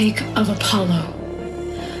partake of Apollo,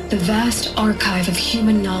 the vast archive of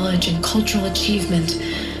human knowledge and cultural achievement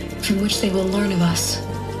from which they will learn of us,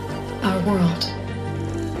 our world,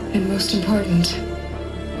 and most important,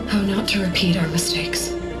 how not to repeat our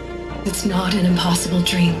mistakes. It's not an impossible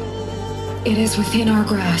dream. It is within our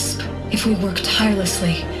grasp if we work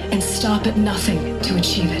tirelessly and stop at nothing to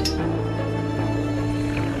achieve it.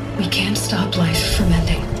 We can't stop life from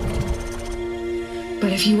ending.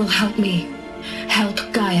 But if you will help me, help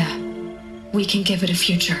Gaia, we can give it a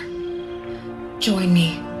future. Join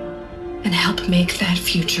me and help make that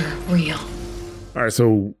future real. All right,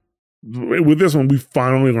 so with this one, we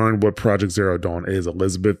finally learned what Project Zero Dawn is.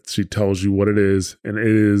 Elizabeth, she tells you what it is, and it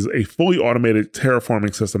is a fully automated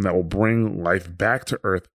terraforming system that will bring life back to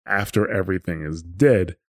Earth after everything is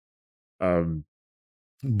dead.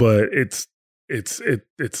 But it's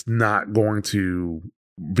not going to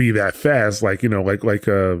be that fast. Like, you know, like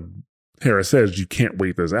Hera says, you can't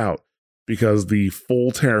wait this out because the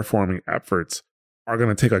full terraforming efforts are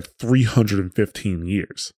going to take like 315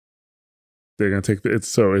 years. They're going to take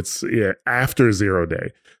it's after 0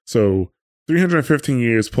 day. So 315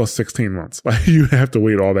 years plus 16 months. Like you have to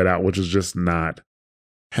wait all that out, which is just not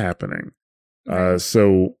happening.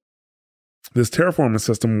 So this terraforming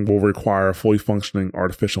system will require a fully functioning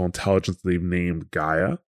artificial intelligence they've named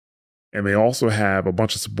Gaia. And they also have a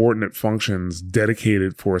bunch of subordinate functions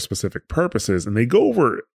dedicated for specific purposes. And they go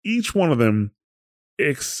over each one of them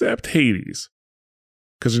except Hades.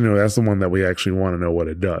 Because, you know, that's the one that we actually want to know what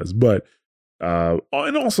it does. But,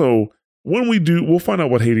 and also, when we do, we'll find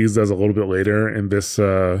out what Hades does a little bit later in this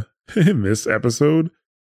in this episode.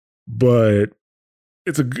 But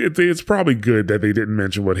it's probably good that they didn't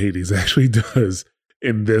mention what Hades actually does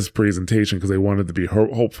in this presentation because they wanted to be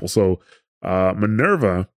hopeful. So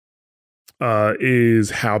Minerva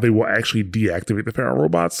is how they will actually deactivate the Pharaoh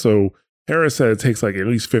robots. So Hera said it takes like at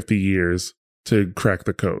least 50 years to crack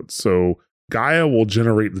the codes. So Gaia will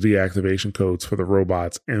generate the deactivation codes for the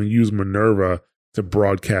robots and use Minerva to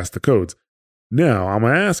broadcast the codes. Now, I'm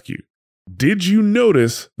going to ask you, did you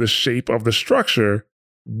notice the shape of the structure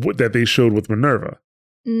that they showed with Minerva?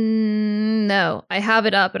 No, I have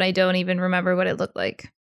it up and I don't even remember what it looked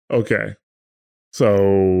like. Okay.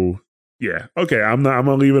 So, yeah. Okay, I'm going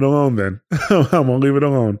to leave it alone then. I'm going to leave it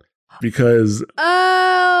alone because...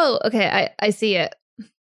 Oh, okay. I see it.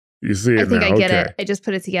 You see it now. I think I get it. I just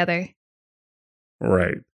put it together.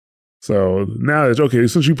 Right. So now it's okay.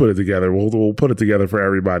 Since you put it together, we'll put it together for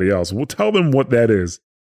everybody else. We'll tell them what that is.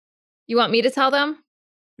 You want me to tell them?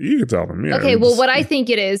 You can tell them. Yeah. Okay. Well, what I think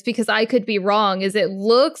it is, because I could be wrong, is it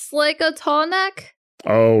looks like a tall neck.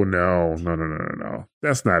 Oh no!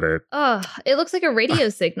 That's not it. Oh, it looks like a radio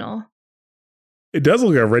signal. It does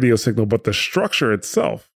look like a radio signal, but the structure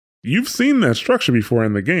itself, you've seen that structure before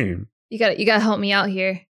in the game. You gotta help me out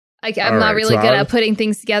here. I'm not really good at putting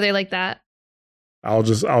things together like that. I'll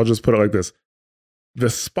just put it like this. The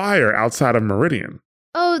spire outside of Meridian.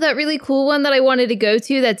 Oh, that really cool one that I wanted to go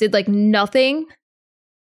to that did like nothing?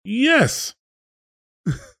 Yes.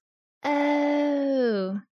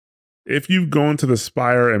 Oh. If you go into the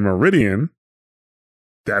spire in Meridian,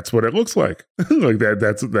 that's what it looks like. Like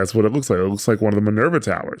that's what it looks like. It looks like one of the Minerva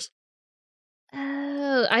towers.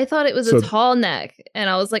 Oh, I thought it was a tall neck. And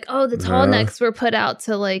I was like, oh, the tall necks were put out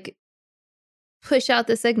to like push out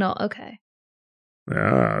the signal. Okay.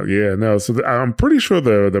 Yeah, no. So I'm pretty sure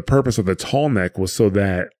the purpose of the tall neck was so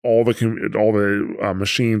that all the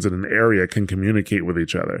machines in an area can communicate with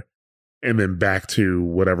each other, and then back to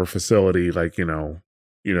whatever facility, like you know,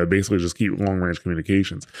 basically just keep long range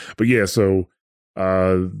communications. But yeah, so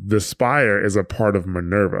the Spire is a part of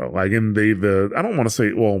Minerva. Like, in I don't want to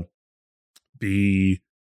say, well, the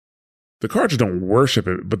Carja don't worship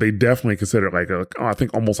it, but they definitely consider it like I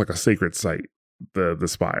think almost like a sacred site, the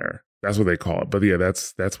Spire. That's what they call it. But yeah,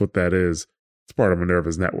 that's what that is. It's part of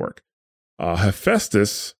Minerva's network.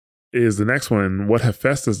 Hephaestus is the next one. What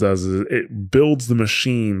Hephaestus does is it builds the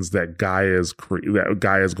machines that Gaia is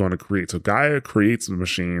going to create. So Gaia creates the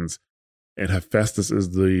machines, and Hephaestus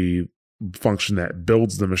is the function that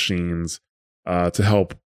builds the machines to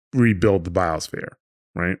help rebuild the biosphere,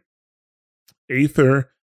 right?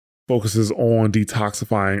 Aether focuses on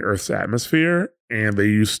detoxifying Earth's atmosphere, and they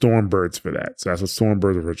use stormbirds for that. So that's what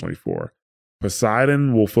stormbirds were originally for.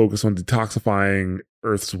 Poseidon will focus on detoxifying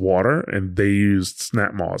Earth's water, and they used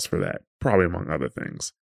snap maws for that, probably among other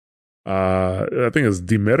things. I think it's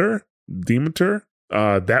Demeter,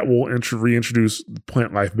 that will reintroduce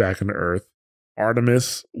plant life back into Earth.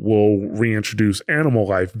 Artemis will reintroduce animal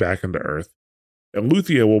life back into Earth.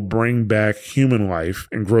 Eleuthia will bring back human life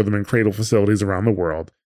and grow them in cradle facilities around the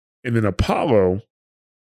world. And then Apollo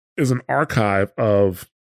is an archive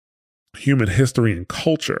of human history and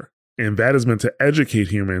culture, and that is meant to educate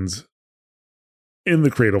humans in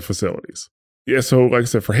the cradle facilities. Yeah, so like I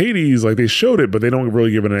said, for Hades, like they showed it, but they don't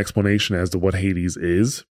really give an explanation as to what Hades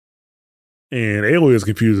is. And Aloy is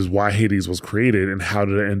confused as why Hades was created and how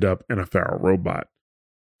did it end up in a feral robot.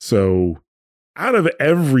 So out of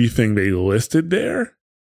everything they listed there,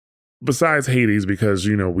 besides Hades, because,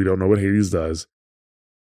 you know, we don't know what Hades does,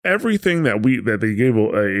 everything that they gave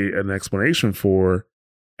an explanation for,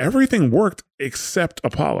 everything worked except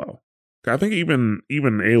Apollo. I think even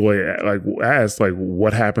Aloy like asked like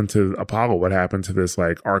what happened to Apollo, what happened to this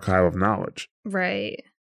like archive of knowledge, right?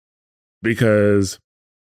 Because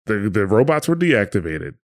the robots were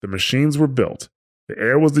deactivated, the machines were built, the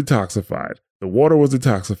air was detoxified, the water was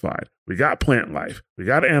detoxified. We got plant life, we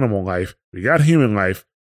got animal life, we got human life.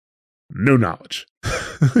 No knowledge.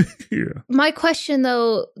 Yeah. My question,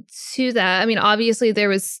 though, to that, I mean, obviously there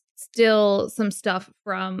was still some stuff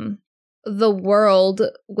from the world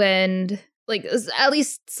when, like, at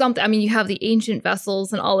least something. I mean, you have the ancient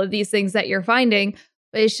vessels and all of these things that you're finding,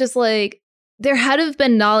 but it's just like there had to have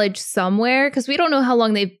been knowledge somewhere, because we don't know how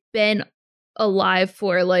long they've been alive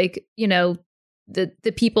for, like, you know, the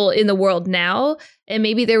people in the world now. And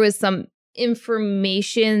maybe there was some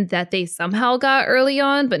information that they somehow got early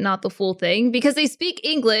on, but not the full thing, because they speak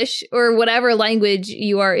English or whatever language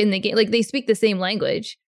you are in the game. Like, they speak the same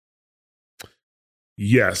language.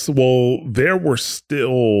 Yes. Well, there were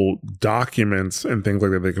still documents and things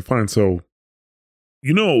like that they could find. So,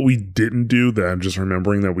 you know what we didn't do that I'm just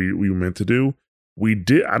remembering that we meant to do?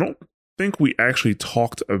 I don't think we actually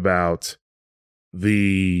talked about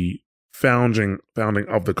the founding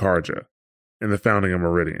of the Carja and the founding of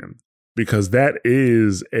Meridian. Because that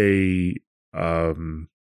is a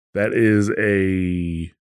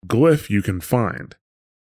glyph you can find,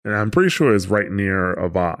 and I'm pretty sure it's right near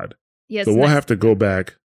Avad. Yes, so we'll have to go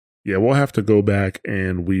back. Yeah, we'll have to go back,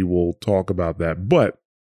 and we will talk about that. But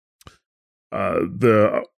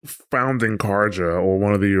the founding Carja, or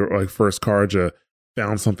one of the first Carja,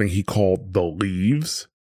 found something he called the leaves,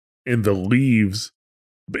 and the leaves,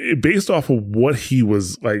 based off of what he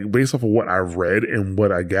was like, based off of what I read and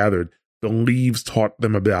what I gathered, the leaves taught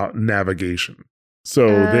them about navigation. So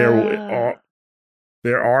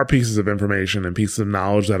there are pieces of information and pieces of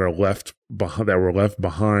knowledge that were left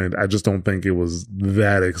behind. I just don't think it was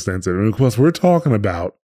that extensive. And of course, we're talking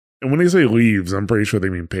about, and when they say leaves, I'm pretty sure they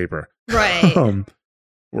mean paper. Right.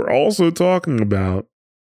 We're also talking about,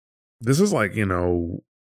 this is like, you know,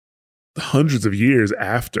 hundreds of years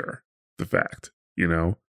after the fact, you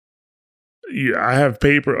know. Yeah, I have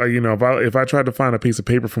paper, you know, if I tried to find a piece of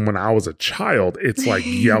paper from when I was a child, it's like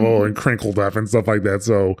yellow and crinkled up and stuff like that.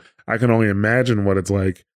 So I can only imagine what it's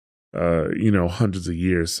like, you know, hundreds of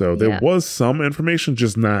years. So there was some information,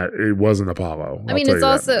 just it wasn't Apollo. I mean, it's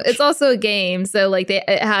also a game. So like it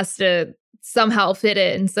has to somehow fit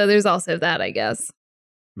in. So there's also that, I guess.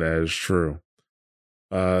 That is true.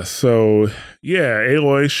 So yeah,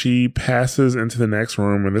 Aloy, she passes into the next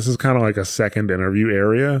room, and this is kind of like a second interview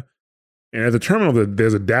area. And at the terminal,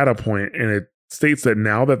 there's a data point, and it states that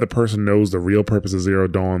now that the person knows the real purpose of Zero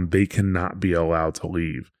Dawn, they cannot be allowed to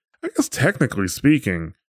leave. I guess technically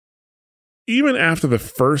speaking, even after the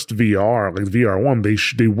first VR, like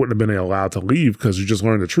VR1, they wouldn't have been allowed to leave, because you just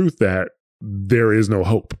learned the truth that there is no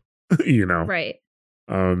hope, you know? Right.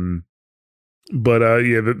 But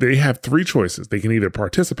yeah, they have three choices. They can either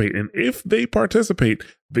participate, and if they participate,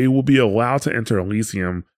 they will be allowed to enter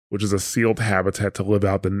Elysium, which is a sealed habitat to live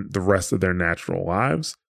out the rest of their natural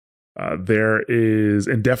lives. There is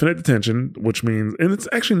indefinite detention, which means, and it's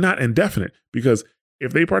actually not indefinite, because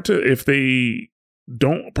if they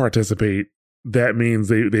don't participate, that means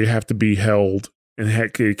they have to be held and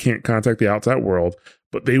they can't contact the outside world,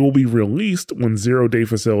 but they will be released when 0-day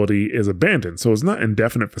facility is abandoned. So it's not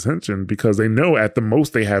indefinite detention because they know at the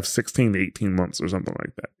most they have 16 to 18 months or something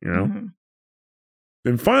like that, you know? Mm-hmm.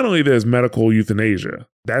 Then finally, there's medical euthanasia.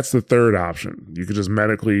 That's the third option. You could just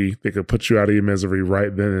they could put you out of your misery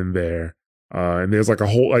right then and there. And there's like a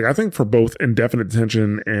whole, I think for both indefinite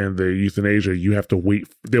detention and the euthanasia, you have to wait.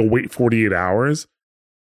 They'll wait 48 hours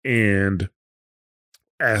and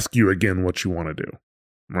ask you again what you want to do.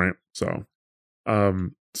 Right. So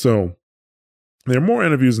there are more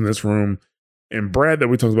interviews in this room. And Brad that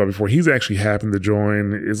we talked about before, he's actually happened to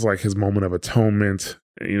join. It's like his moment of atonement.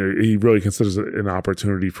 You know, he really considers it an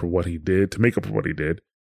opportunity for what he did, to make up for what he did.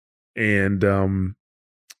 And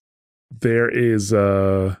there is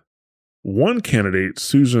one candidate,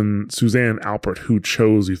 Suzanne Alpert, who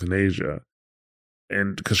chose euthanasia.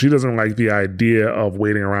 And because she doesn't like the idea of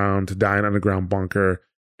waiting around to die in an underground bunker.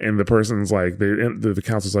 And the person's like, the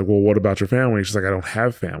counselor's like, well, what about your family? She's like, I don't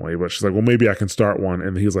have family. But she's like, well, maybe I can start one.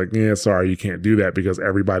 And he's like, yeah, sorry, you can't do that because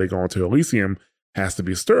everybody going to Elysium has to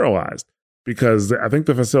be sterilized. Because I think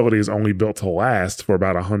the facility is only built to last for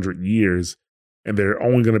about 100 years. And there are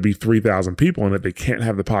only going to be 3,000 people in it. They can't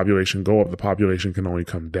have the population go up. The population can only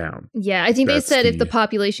come down. Yeah, I think they said if the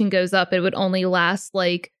population goes up, it would only last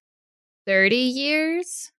like 30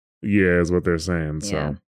 years. Yeah, is what they're saying.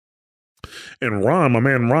 Yeah. So. And Ron, my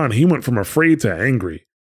man Ron, he went from afraid to angry.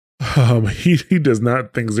 He does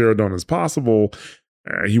not think Zero Dawn is possible.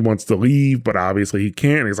 He wants to leave, but obviously he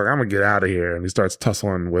can't. He's like, I'm going to get out of here. And he starts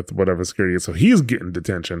tussling with whatever security is. So he's getting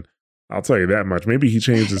detention. I'll tell you that much. Maybe he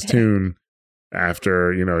changed his tune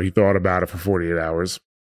after, he thought about it for 48 hours.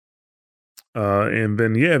 And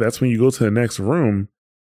then, that's when you go to the next room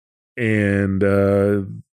and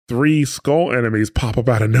 3 skull enemies pop up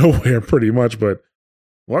out of nowhere pretty much. But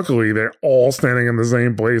luckily, they're all standing in the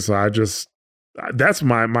same place. So that's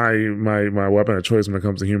my weapon of choice when it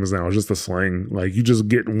comes to humans now. It's just the sling. Like you just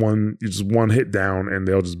get one hit down and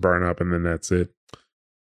they'll just burn up and then that's it.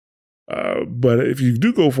 But if you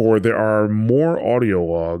do go forward, there are more audio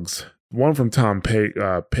logs. One from Tom Paik.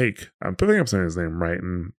 I think I'm saying his name right.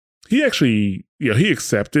 And he actually, he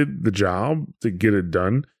accepted the job to get it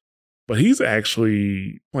done. But he's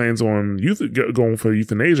actually plans on going for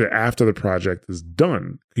euthanasia after the project is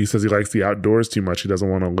done. He says he likes the outdoors too much. He doesn't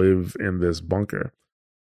want to live in this bunker.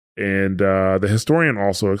 And the historian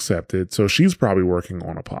also accepted. So she's probably working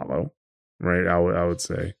on Apollo, right? I would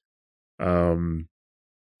say.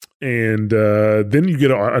 And then you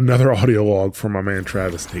get another audio log from my man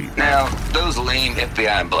Travis Tate. Now, those lame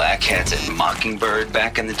FBI black hats at Mockingbird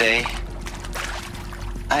back in the day,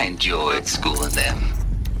 I enjoyed schooling them.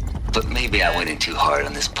 But maybe I went in too hard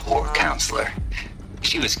on this poor counselor.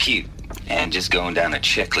 She was cute, and just going down a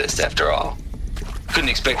checklist after all. Couldn't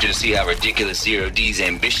expect her to see how ridiculous Zero D's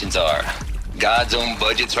ambitions are. God's own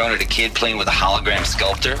budget thrown at a kid playing with a hologram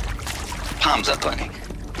sculptor? Palms up, honey.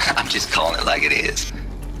 I'm just calling it like it is.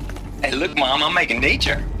 Hey, look, Mom, I'm making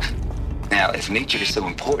nature. Now, if nature is so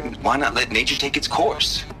important, why not let nature take its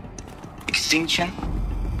course? Extinction?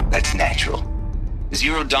 That's natural.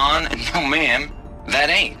 Zero Dawn? No, ma'am, that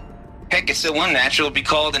ain't. Heck, it's so unnatural to be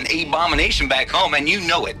called an abomination back home, and you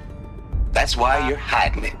know it. That's why you're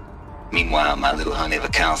hiding it. Meanwhile, my little honey of a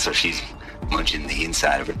counselor, she's munching the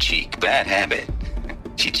inside of her cheek. Bad habit.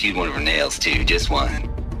 She chewed one of her nails, too, just one.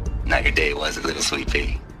 Not your day, was it, little sweet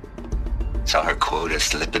pea? Saw her quota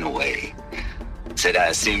slipping away. Said, I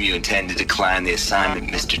assume you intend to decline the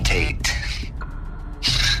assignment, Mr. Tate.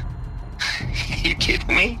 You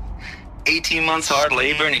kidding me? 18 months hard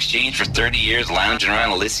labor in exchange for 30 years lounging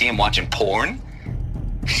around Elysium watching porn?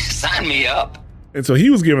 Sign me up. And so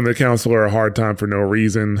he was giving the counselor a hard time for no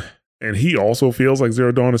reason. And he also feels like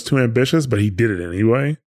Zero Dawn is too ambitious, but he did it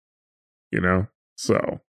anyway.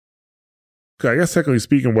 So. I guess technically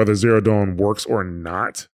speaking, whether Zero Dawn works or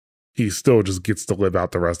not, he still just gets to live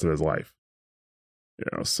out the rest of his life.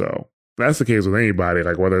 So that's the case with anybody,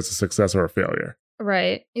 like whether it's a success or a failure.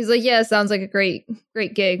 Right. He's like, yeah, sounds like a great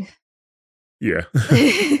gig. Yeah.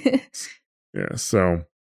 Yeah. So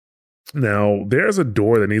now there's a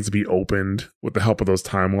door that needs to be opened with the help of those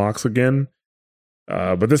time locks again.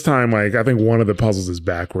 But this time, I think one of the puzzles is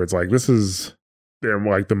backwards. They're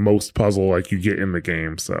like the most puzzle you get in the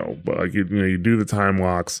game. So, but you do the time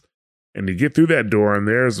locks and you get through that door and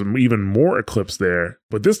there's even more Eclipse there.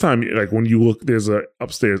 But this time, when you look, there's a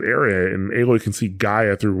upstairs area and Aloy can see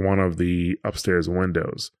Gaia through one of the upstairs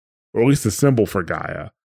windows, or at least a symbol for Gaia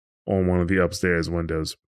on one of the upstairs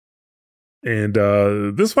windows. And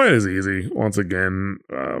this fight is easy. Once again,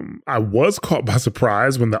 I was caught by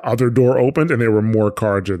surprise when the other door opened and there were more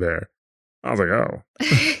Carja there. I was like, oh.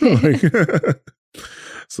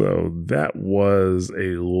 So that was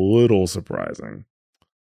a little surprising.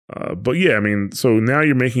 But yeah, I mean, so now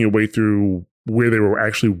you're making your way through where they were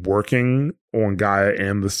actually working on Gaia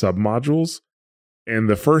and the submodules. And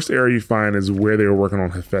the first area you find is where they were working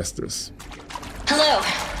on Hephaestus. Hello,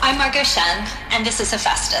 I'm Margot Shen, and this is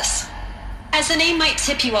Hephaestus. As the name might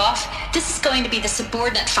tip you off, this is going to be the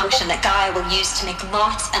subordinate function that Gaia will use to make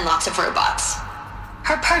lots and lots of robots.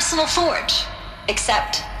 Her personal forge.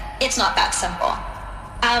 Except, it's not that simple.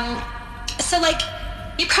 So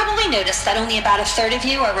you probably noticed that only about a third of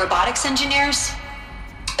you are robotics engineers.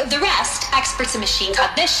 The rest, experts in machine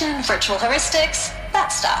cognition, virtual heuristics, that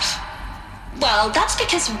stuff. Well, that's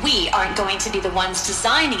because we aren't going to be the ones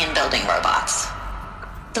designing and building robots.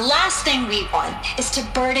 The last thing we want is to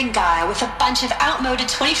burden Gaia with a bunch of outmoded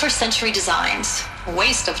 21st century designs.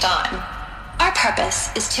 Waste of time. Our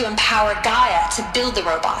purpose is to empower Gaia to build the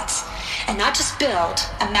robots, and not just build,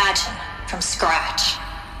 imagine, from scratch.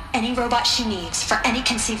 Any robot she needs for any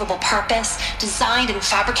conceivable purpose, designed and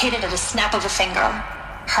fabricated at a snap of a finger.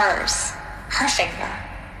 Hers. Her finger.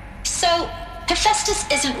 So, Hephaestus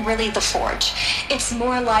isn't really the forge. It's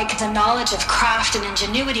more like the knowledge of craft and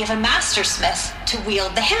ingenuity of a mastersmith to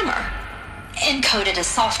wield the hammer. Encoded as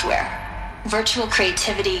software. Virtual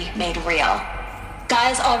creativity made real.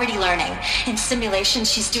 Gaia's already learning. In simulation,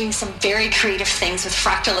 she's doing some very creative things with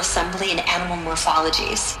fractal assembly and animal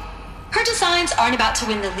morphologies. Her designs aren't about to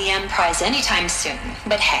win the Liam Prize anytime soon,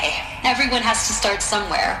 but hey, everyone has to start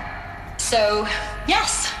somewhere. So,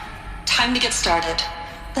 yes, time to get started.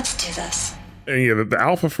 Let's do this. And yeah, the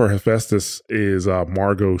alpha for Hephaestus is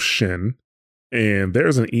Margot Shin. And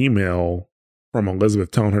there's an email from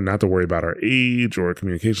Elizabeth telling her not to worry about her age or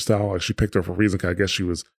communication style. Like, she picked her for a reason, because I guess she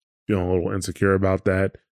was feeling a little insecure about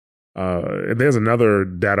that. And there's another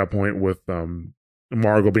data point with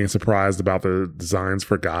Margot being surprised about the designs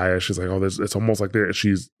for Gaia. She's like, oh, it's almost like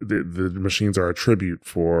the machines are a tribute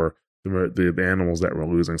for the animals that we're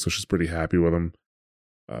losing. So she's pretty happy with them.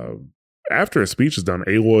 After a speech is done,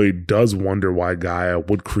 Aloy does wonder why Gaia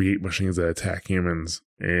would create machines that attack humans.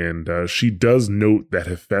 And she does note that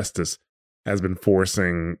Hephaestus has been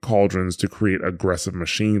forcing cauldrons to create aggressive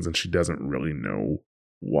machines, and she doesn't really know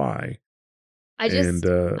why. I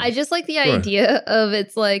just like the idea of,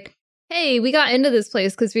 it's like, hey, we got into this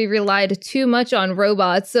place because we relied too much on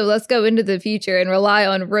robots, so let's go into the future and rely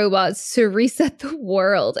on robots to reset the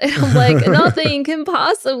world. And I'm like, nothing can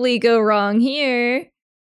possibly go wrong here.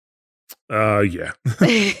 Yeah.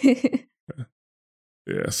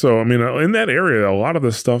 Yeah. So, I mean, in that area, a lot of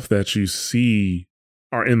the stuff that you see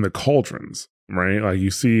are in the cauldrons, right? Like, you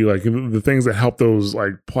see, like, the things that help those,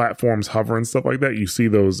 like, platforms hover and stuff like that. You see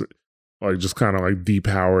those, like, just kind of, like,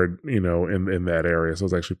 depowered, in that area. So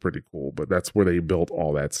it's actually pretty cool. But that's where they built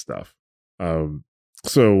all that stuff.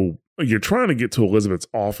 So you're trying to get to Elizabeth's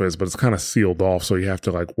office, but it's kind of sealed off. So you have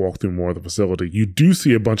to, like, walk through more of the facility. You do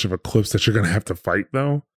see a bunch of Eclipse that you're going to have to fight,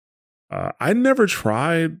 though. I never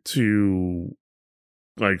tried to,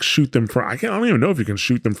 like, shoot them from, I don't even know if you can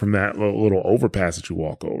shoot them from that little overpass that you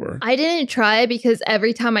walk over. I didn't try, because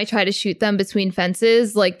every time I try to shoot them between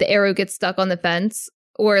fences, like, the arrow gets stuck on the fence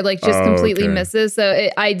or, like, just completely misses. So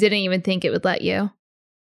I didn't even think it would let you.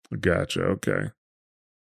 Gotcha. Okay.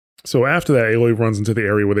 So after that, Aloy runs into the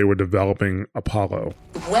area where they were developing Apollo.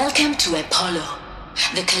 Welcome to Apollo,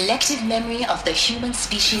 the collective memory of the human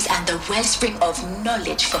species and the wellspring of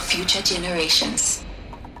knowledge for future generations.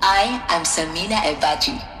 I am Samina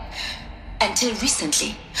Ebaji. Until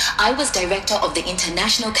recently, I was director of the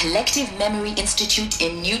International Collective Memory Institute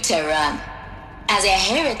in New Tehran. As a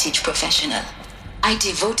heritage professional, I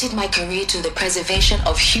devoted my career to the preservation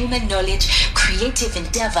of human knowledge, creative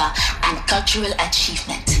endeavor, and cultural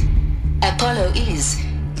achievement. Apollo is,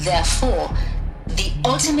 therefore, the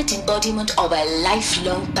ultimate embodiment of a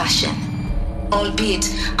lifelong passion, albeit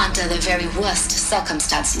under the very worst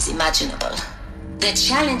circumstances imaginable. The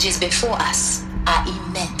challenges before us are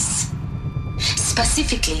immense.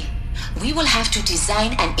 Specifically, we will have to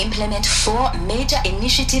design and implement 4 major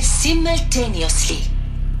initiatives simultaneously.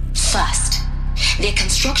 First, the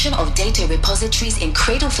construction of data repositories in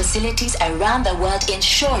cradle facilities around the world,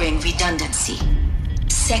 ensuring redundancy.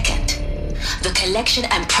 Second, the collection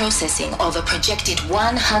and processing of a projected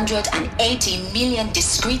 180 million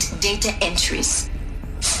discrete data entries.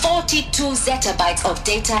 42 zettabytes of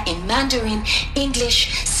data in Mandarin,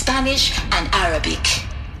 English, Spanish, and Arabic.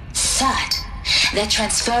 Third, the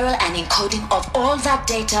transferal and encoding of all that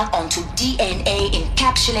data onto DNA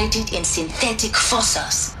encapsulated in synthetic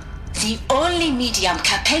fossils. The only medium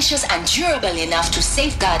capacious and durable enough to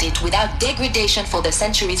safeguard it without degradation for the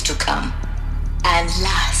centuries to come. And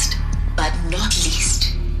last, but not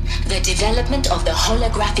least, the development of the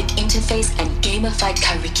holographic interface and gamified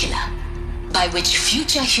curricula, by which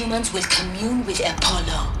future humans will commune with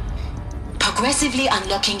Apollo, progressively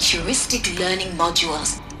unlocking heuristic learning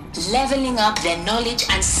modules, leveling up their knowledge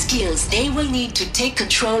and skills they will need to take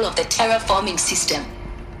control of the terraforming system.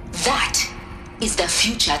 That is the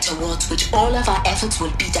future towards which all of our efforts will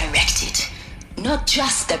be directed. Not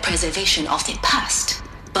just the preservation of the past,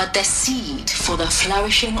 but the seed for the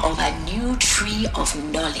flourishing of a new tree of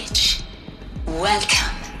knowledge.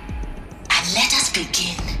 Welcome, and let us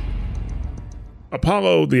begin.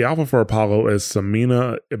 Apollo, the alpha for Apollo is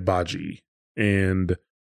Samina Ibaji, and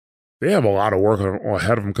they have a lot of work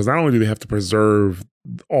ahead of them because not only do they have to preserve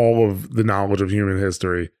all of the knowledge of human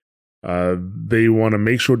history, they want to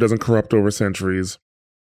make sure it doesn't corrupt over centuries.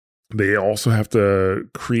 They also have to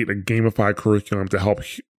create a gamified curriculum to help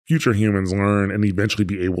future humans learn and eventually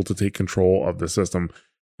be able to take control of the system.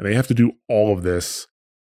 And they have to do all of this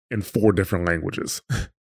in 4 different languages.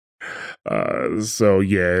 So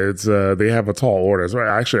yeah, it's they have a tall order. So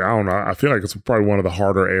actually, I don't know. I feel like it's probably one of the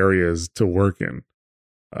harder areas to work in.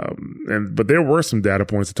 But there were some data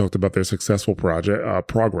points that talked about their successful project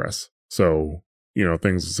progress. So, you know,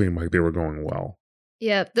 things seemed like they were going well.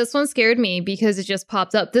 Yeah, this one scared me because it just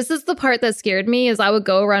popped up. This is the part that scared me is I would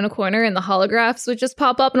go around a corner and the holographs would just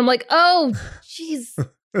pop up and I'm like, oh, jeez.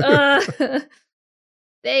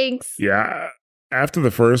 Thanks. Yeah. After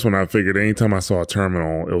the first one, I figured anytime I saw a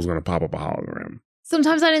terminal, it was going to pop up a hologram.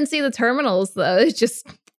 Sometimes I didn't see the terminals, though. It's just...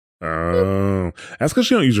 Oh, that's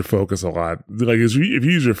because you don't use your focus a lot. Like, if you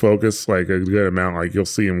use your focus like a good amount, like you'll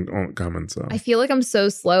see them coming. So I feel like I'm so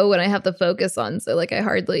slow when I have the focus on, so like I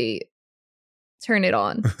hardly turn it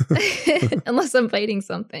on unless I'm fighting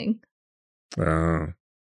something. So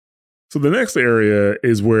the next area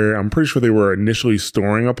is where I'm pretty sure they were initially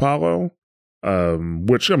storing Apollo,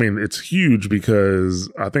 which I mean it's huge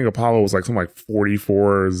because I think Apollo was like something like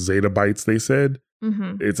 44 zettabytes. They said.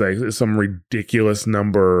 Mm-hmm. It's like some ridiculous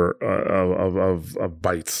number of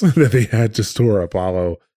bytes that they had to store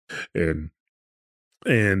Apollo in.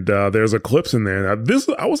 And there's Eclipse in there. Now,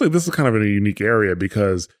 I would say this is kind of in a unique area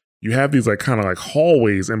because you have these like kind of like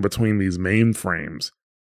hallways in between these mainframes.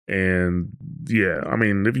 And yeah, I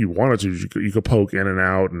mean, if you wanted to, you could poke in and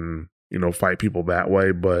out and, you know, fight people that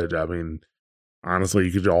way. But I mean, honestly,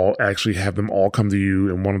 you could all actually have them all come to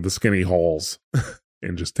you in one of the skinny halls.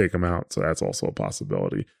 And just take them out. So that's also a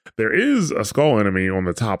possibility. There is a skull enemy on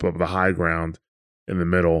the top of the high ground in the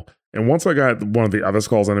middle. And once I got one of the other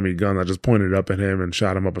skull's enemy gun, I just pointed up at him and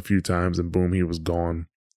shot him up a few times and boom, he was gone.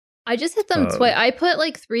 I just hit them twice. I put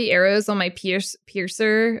like 3 arrows on my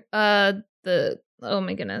piercer. Oh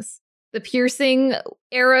my goodness. The piercing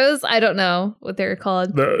arrows. I don't know what they're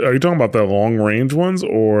called. Are you talking about the long range ones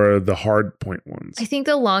or the hard point ones? I think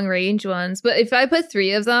the long range ones. But if I put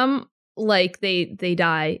 3 of them, like they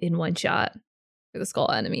die in one shot for the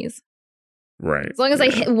skull enemies. Right. As long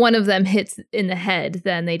as one of them hits in the head,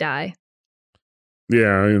 then they die. Yeah,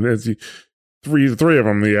 I mean, that's three of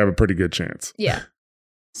them, they have a pretty good chance. Yeah.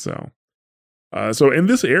 So in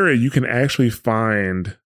this area, you can actually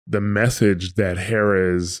find the message that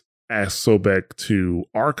Heres asked Sobek to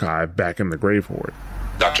archive back in the Grave Horde.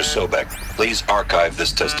 Dr. Sobek, please archive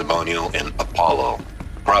this testimonial in Apollo.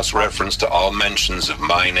 Cross-reference to all mentions of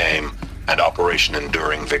my name and Operation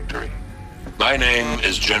Enduring Victory. My name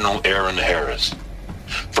is General Aaron Heres.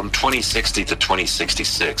 From 2060 to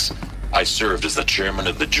 2066, I served as the chairman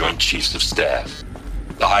of the Joint Chiefs of Staff,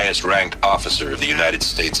 the highest-ranked officer of the United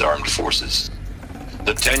States Armed Forces.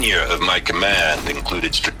 The tenure of my command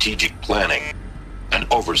included strategic planning and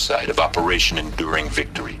oversight of Operation Enduring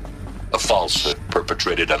Victory, a falsehood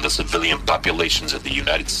perpetrated on the civilian populations of the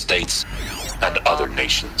United States and other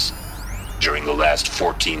nations during the last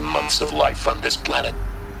 14 months of life on this planet.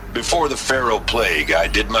 Before the Pharaoh Plague, I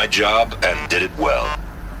did my job and did it well.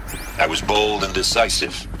 I was bold and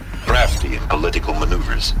decisive, crafty in political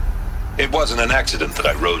maneuvers. It wasn't an accident that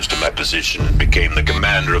I rose to my position and became the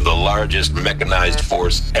commander of the largest mechanized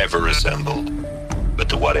force ever assembled. But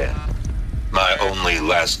to what end? My only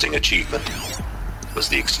lasting achievement was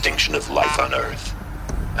the extinction of life on Earth.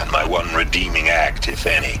 And my one redeeming act, if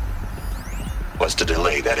any, was to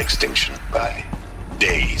delay that extinction by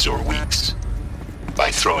days or weeks, by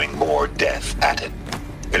throwing more death at it.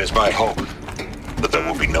 It is my hope that there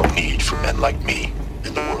will be no need for men like me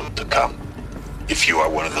in the world to come. If you are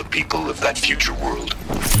one of the people of that future world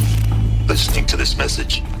listening to this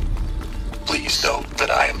message, please know that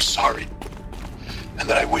I am sorry and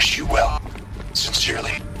that I wish you well.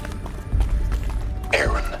 Sincerely,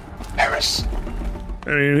 Aaron Harris.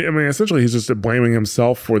 I mean, essentially, he's just blaming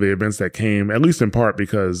himself for the events that came, at least in part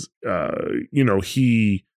because, I'm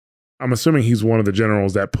assuming he's one of the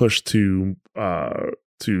generals that pushed to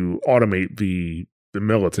automate the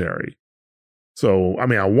military. So, I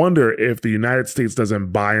mean, I wonder if the United States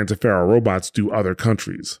doesn't buy into Pharaoh robots, do other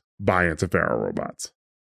countries buy into Pharaoh robots?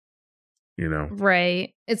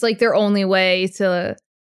 Right. It's like their only way to,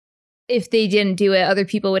 if they didn't do it, other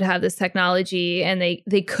people would have this technology and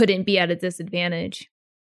they couldn't be at a disadvantage.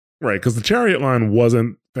 Right, because the Chariot line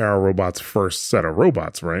wasn't Pharaoh robot's first set of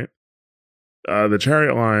robots, right? The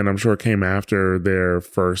Chariot line, I'm sure, came after their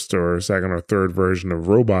first or second or third version of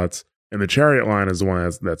robots. And the Chariot line is the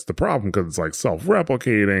one that's the problem because it's like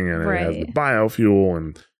self-replicating and it has the biofuel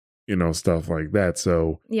and, stuff like that.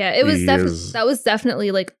 So yeah, it was that was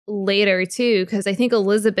definitely like later too, because I think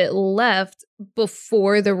Elizabeth left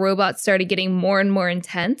before the robots started getting more and more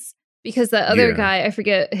intense because the other guy, I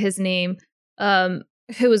forget his name,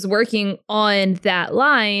 who was working on that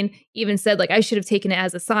line even said like, I should have taken it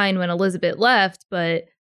as a sign when Elizabeth left, but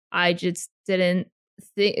I just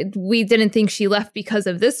we didn't think she left because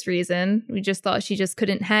of this reason. We just thought she just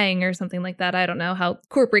couldn't hang or something like that. I don't know how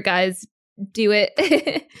corporate guys do it.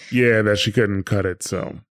 Yeah, that she couldn't cut it.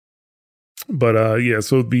 So, but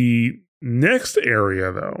so the next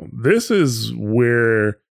area though, this is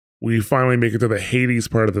where we finally make it to the Hades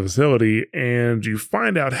part of the facility, and you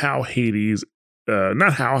find out how Hades,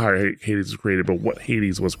 not how Hades was created, but what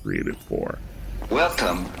Hades was created for.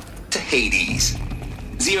 Welcome to Hades,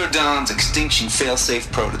 Zero Dawn's extinction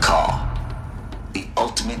failsafe protocol, the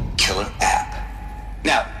ultimate killer app.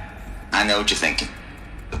 Now, I know what you're thinking.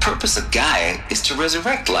 The purpose of Gaia is to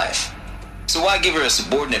resurrect life. So why give her a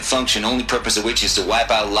subordinate function, only purpose of which is to wipe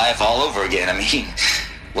out life all over again? I mean,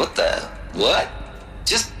 what?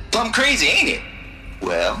 Just plumb crazy, ain't it?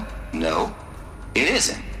 Well, no, it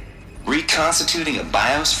isn't. Reconstituting a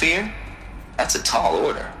biosphere? That's a tall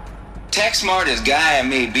order. Tech smart as Gaia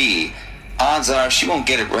may be, odds are she won't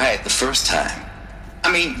get it right the first time.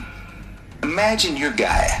 I mean, imagine you're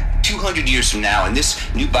Gaia 200 years from now and this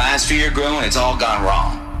new biosphere growing, it's all gone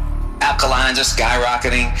wrong. Alkalines are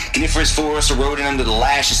skyrocketing, coniferous forests eroding under the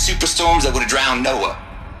lash of superstorms that would have drowned Noah.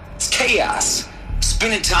 It's chaos,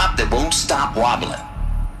 spinning top that won't stop wobbling.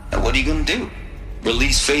 Now what are you gonna do?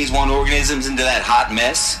 Release phase 1 organisms into that hot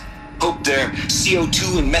mess? Hope their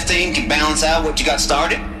CO2 and methane can balance out what you got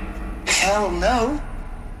started? Hell no.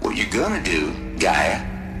 What you're gonna do, Gaia,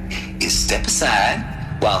 is step aside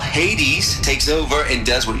while Hades takes over and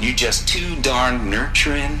does what you're just too darn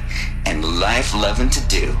nurturing and life-loving to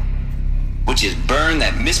do, which is burn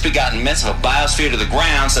that misbegotten mess of a biosphere to the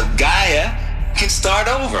ground so Gaia can start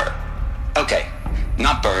over. Okay,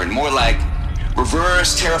 not burn, more like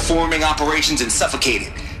reverse terraforming operations and suffocate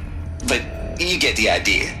it. But you get the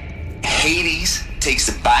idea. Hades takes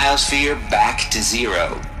the biosphere back to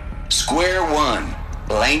zero. Square one,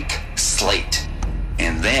 blank slate.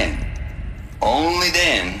 And then, only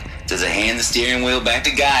then, does it hand the steering wheel back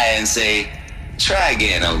to Gaia and say, try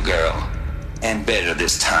again, old girl. And better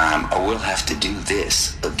this time, or we'll have to do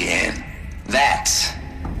this again. That's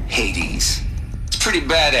Hades. It's pretty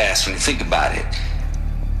badass when you think about it.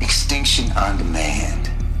 Extinction on demand.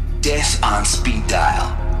 Death on speed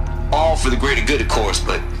dial. All for the greater good, of course,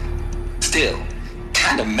 but still,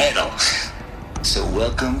 kind of metal. So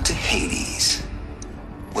welcome to Hades.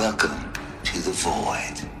 Welcome to the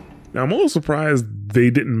void. Now, I'm a little surprised they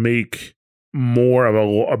didn't make more of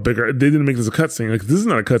a bigger, they didn't make this a cutscene. Like, this is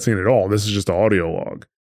not a cutscene at all. This is just an audio log.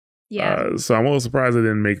 Yeah. So I'm a little surprised they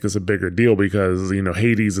didn't make this a bigger deal because,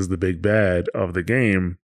 Hades is the big bad of the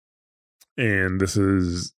game. And this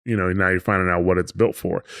is, now you're finding out what it's built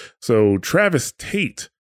for. So Travis Tate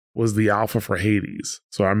was the alpha for Hades.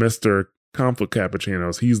 So our Mr. Conflict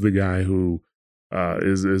Cappuccinos, he's the guy who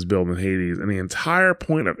is building Hades. And the entire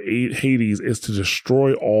point of Hades is to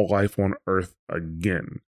destroy all life on Earth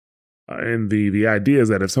again. And the idea is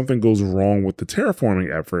that if something goes wrong with the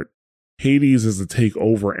terraforming effort, Hades is to take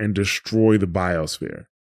over and destroy the biosphere.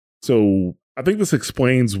 So I think this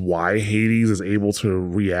explains why Hades is able to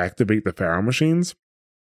reactivate the Pharaoh machines,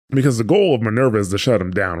 because the goal of Minerva is to shut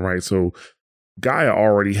them down, right? So Gaia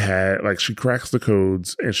already had, she cracks the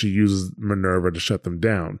codes and she uses Minerva to shut them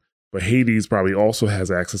down. But Hades probably also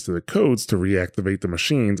has access to the codes to reactivate the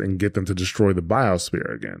machines and get them to destroy the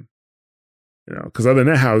biosphere again. Because other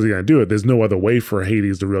than that, how is he going to do it? There's no other way for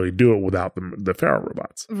Hades to really do it without the Pharaoh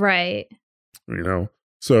robots. Right.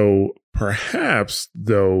 So perhaps,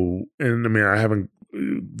 though, and I mean,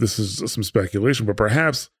 this is some speculation, but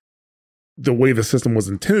perhaps the way the system was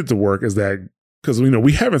intended to work is that, because,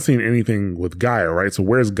 we haven't seen anything with Gaia, right? So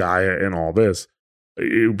where's Gaia in all this?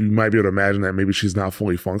 you might be able to imagine that maybe she's not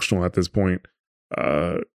fully functional at this point.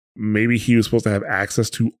 Maybe he was supposed to have access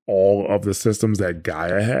to all of the systems that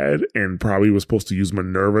Gaia had, and probably was supposed to use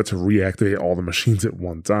Minerva to reactivate all the machines at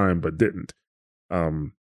one time, but didn't.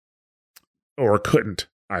 Or couldn't,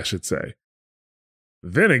 I should say.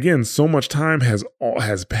 Then again, so much time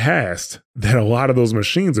has passed that a lot of those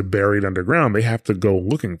machines are buried underground. They have to go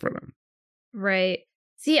looking for them. Right.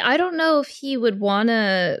 See, I don't know if he would want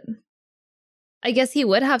to. I guess he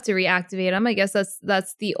would have to reactivate them. I guess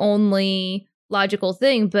that's the only logical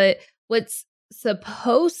thing. But what's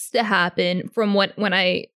supposed to happen from when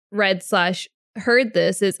I read / heard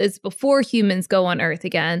this is it's before humans go on Earth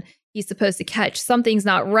again. He's supposed to catch something's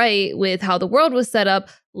not right with how the world was set up.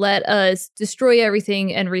 Let us destroy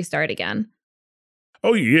everything and restart again.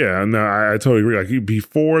 Oh yeah, no, I totally agree. Like even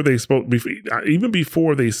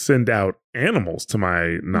before they send out animals, to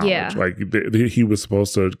my knowledge, like he was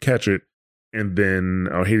supposed to catch it, and then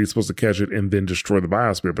Hades supposed to catch it and then destroy the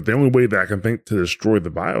biosphere. But the only way that I can think to destroy the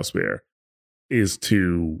biosphere is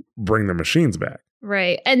to bring the machines back.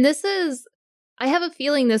 Right, and I have a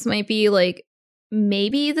feeling this might be like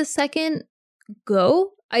maybe the second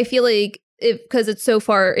go. I feel like because it's so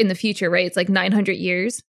far in the future, right? It's like 900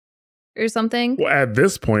 years. Or something. Well, at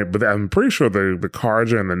this point, but I'm pretty sure the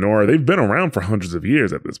Carja and the Nora, they've been around for hundreds of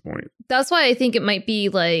years at this point. That's why I think it might be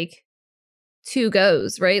like 2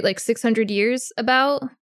 goes, right? Like 600 years about.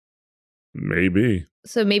 Maybe.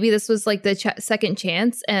 So maybe this was like the second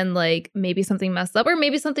chance, and like maybe something messed up, or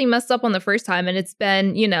maybe something messed up on the first time, and it's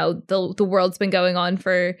been, the world's been going on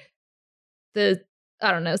for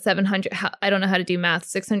I don't know, 700, I don't know how to do math,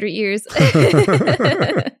 600 years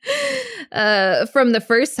from the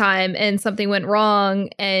first time, and something went wrong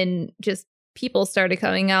and just people started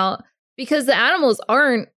coming out, because the animals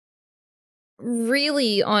aren't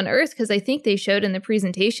really on Earth, because I think they showed in the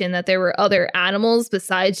presentation that there were other animals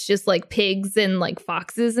besides just like pigs and like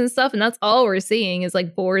foxes and stuff, and that's all we're seeing is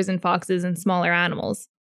like boars and foxes and smaller animals.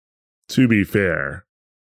 To be fair,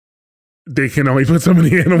 they can only put so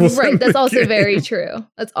many animals right, in that's the also game. very true.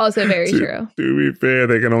 That's also very true. To be fair,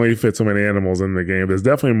 they can only fit so many animals in the game. There's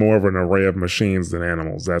definitely more of an array of machines than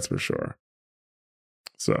animals, that's for sure.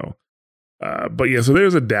 So, but yeah, so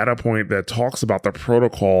there's a data point that talks about the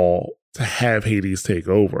protocol to have Hades take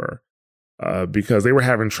over. Because they were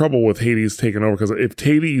having trouble with Hades taking over. Because if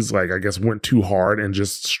Hades, like, I guess, went too hard and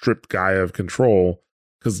just stripped Gaia of control,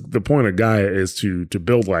 because the point of Gaia is to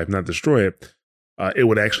build life, not destroy it. It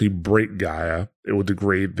would actually break Gaia. It would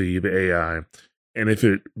degrade the AI. And if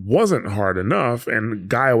it wasn't hard enough, and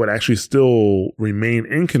Gaia would actually still remain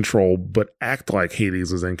in control, but act like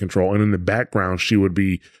Hades was in control. And in the background, she would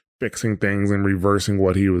be fixing things and reversing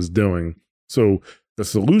what he was doing. So the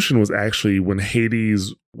solution was actually, when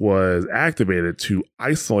Hades was activated, to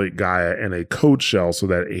isolate Gaia in a code shell so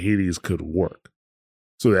that Hades could work.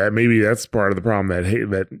 So that maybe that's part of the problem,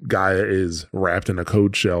 that Gaia is wrapped in a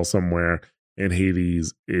code shell somewhere and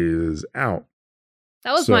Hades is out.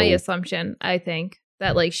 That was my assumption, I think.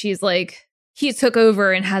 That like she's like, he took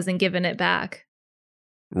over and hasn't given it back.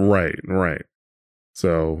 Right.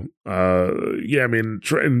 So, yeah, I mean,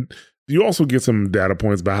 and you also get some data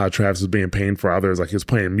points about how Travis was being paid for others. Like he was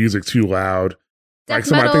playing music too loud. I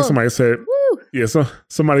think somebody said, woo! Yeah, so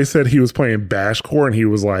somebody said he was playing bashcore and he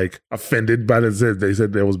was like offended by that. They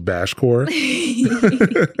said there was bashcore.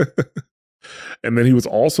 And then he was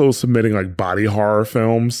also submitting like body horror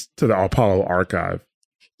films to the Apollo archive.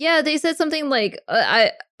 Yeah, they said something like,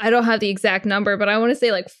 I don't have the exact number, but I want to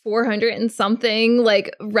say like 400 and something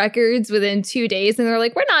like records within 2 days. And they're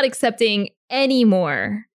like, we're not accepting any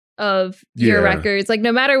more of your records. Like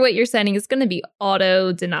no matter what you're sending, it's going to be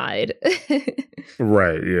auto denied.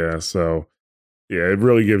 Right. Yeah. So yeah, it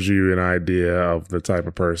really gives you an idea of the type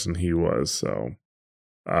of person he was. So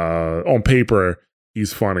on paper,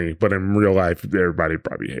 he's funny, but in real life, everybody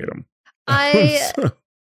probably hate him.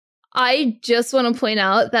 I just want to point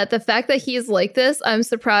out that the fact that he's like this, I'm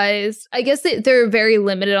surprised. I guess they're very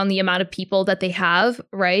limited on the amount of people that they have,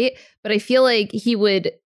 right? But I feel like he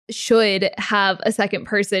should have a second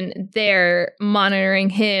person there monitoring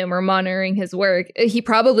him or monitoring his work. He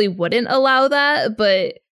probably wouldn't allow that,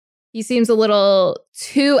 but he seems a little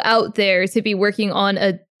too out there to be working on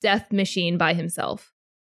a death machine by himself.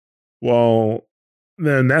 Well,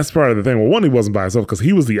 then that's part of the thing. Well, one, he wasn't by himself because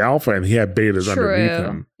he was the alpha and he had betas underneath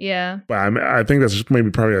him. Yeah. But I think that's just maybe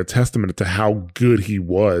probably a testament to how good he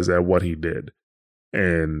was at what he did.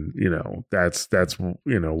 And, that's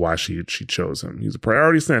why she chose him. He's a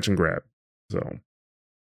priority snatch and grab. So,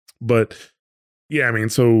 but yeah, I mean,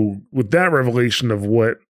 so with that revelation of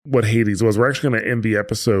what what Hades was. We're actually going to end the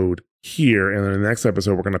episode here, and in the next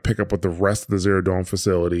episode, we're going to pick up with the rest of the Zero Dawn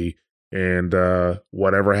facility and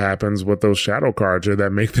whatever happens with those Shadow Carja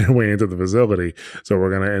that make their way into the facility. So we're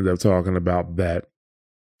going to end up talking about that.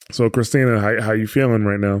 So Christina, how you feeling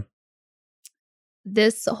right now?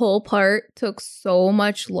 This whole part took so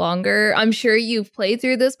much longer. I'm sure you've played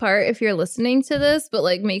through this part if you're listening to this, but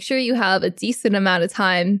like make sure you have a decent amount of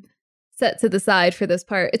time set to the side for this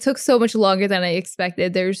part. It took so much longer than I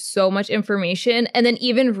expected. There's so much information. And then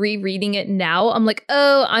even rereading it now, I'm like,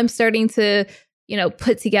 oh, I'm starting to,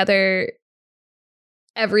 put together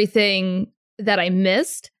everything that I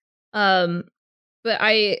missed. But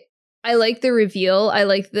I like the reveal. I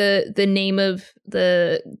like the name of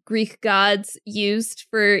the Greek gods used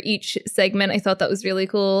for each segment. I thought that was really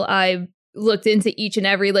cool. I looked into each and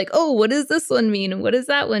every what does this one mean? And what does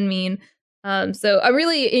that one mean? So I'm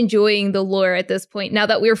really enjoying the lore at this point now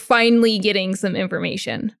that we're finally getting some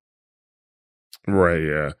information. Right,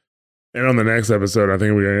 yeah. And on the next episode, I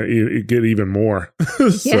think we're going to get even more.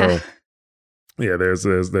 So, yeah, there's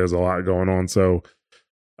a lot going on. So,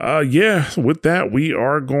 with that, we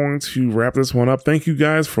are going to wrap this one up. Thank you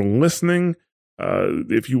guys for listening.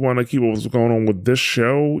 If you want to keep what's going on with this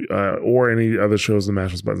show or any other shows in the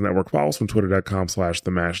Mash Those Buttons Network, follow us on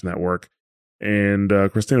twitter.com/The Mash Network. And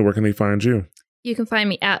Christina, where can they find you? You can find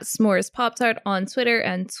me at S'mores Pop-Tart on Twitter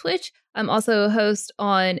and Twitch. I'm also a host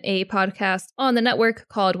on a podcast on the network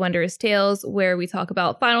called Wondrous Tales, where we talk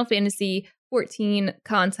about Final Fantasy 14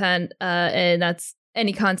 content, and that's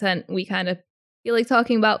any content we kind of feel like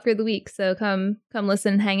talking about for the week. So come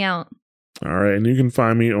listen and hang out. All right, and you can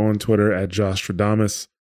find me on Twitter at Jostradamus,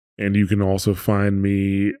 and you can also find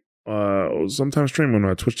me sometimes stream on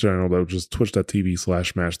my Twitch channel, though, just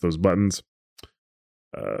twitch.tv/mash those buttons.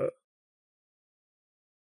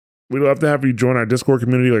 We'd love to have you join our Discord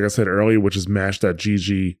community, like I said earlier, which is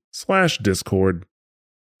mash.gg/Discord.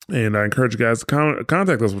 And I encourage you guys to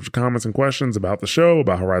contact us with your comments and questions about the show,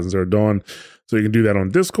 about Horizon Zero Dawn. So you can do that on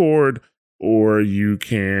Discord, or you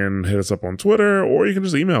can hit us up on Twitter, or you can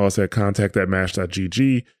just email us at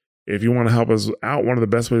contact@mash.gg. If you want to help us out, one of the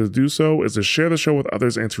best ways to do so is to share the show with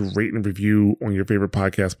others and to rate and review on your favorite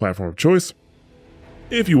podcast platform of choice.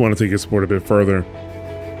 If you want to take your support a bit further,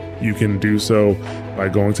 you can do so by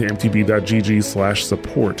going to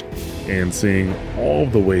mtb.gg/support and seeing all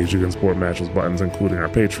of the ways you can support Mash Those Buttons, including our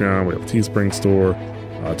Patreon. We have a Teespring store,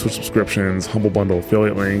 Twitch subscriptions, Humble Bundle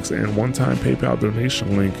affiliate links, and one-time PayPal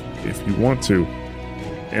donation link if you want to.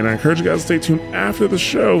 And I encourage you guys to stay tuned after the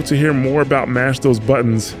show to hear more about Mash Those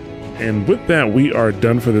Buttons. And with that, we are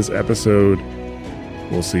done for this episode.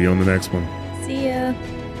 We'll see you on the next one. See ya.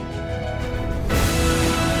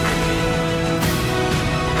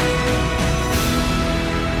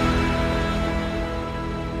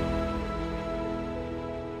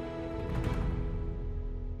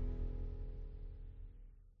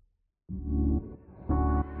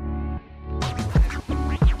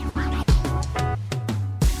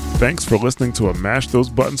 Thanks for listening to a Mash Those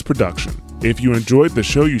Buttons production. If you enjoyed the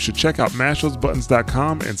show, you should check out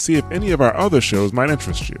mashthosebuttons.com and see if any of our other shows might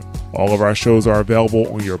interest you. All of our shows are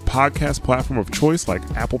available on your podcast platform of choice like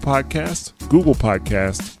Apple Podcasts, Google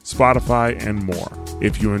Podcasts, Spotify, and more.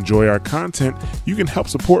 If you enjoy our content, you can help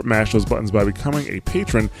support Mash Those Buttons by becoming a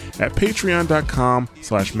patron at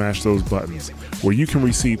patreon.com/mashthosebuttons, where you can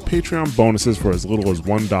receive Patreon bonuses for as little as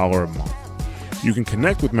 $1 a month. You can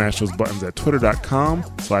connect with Mash Those Buttons at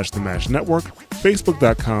twitter.com/The Mash Network,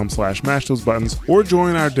 facebook.com/mashthosebuttons, or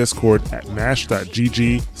join our Discord at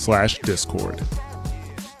mash.gg/discord.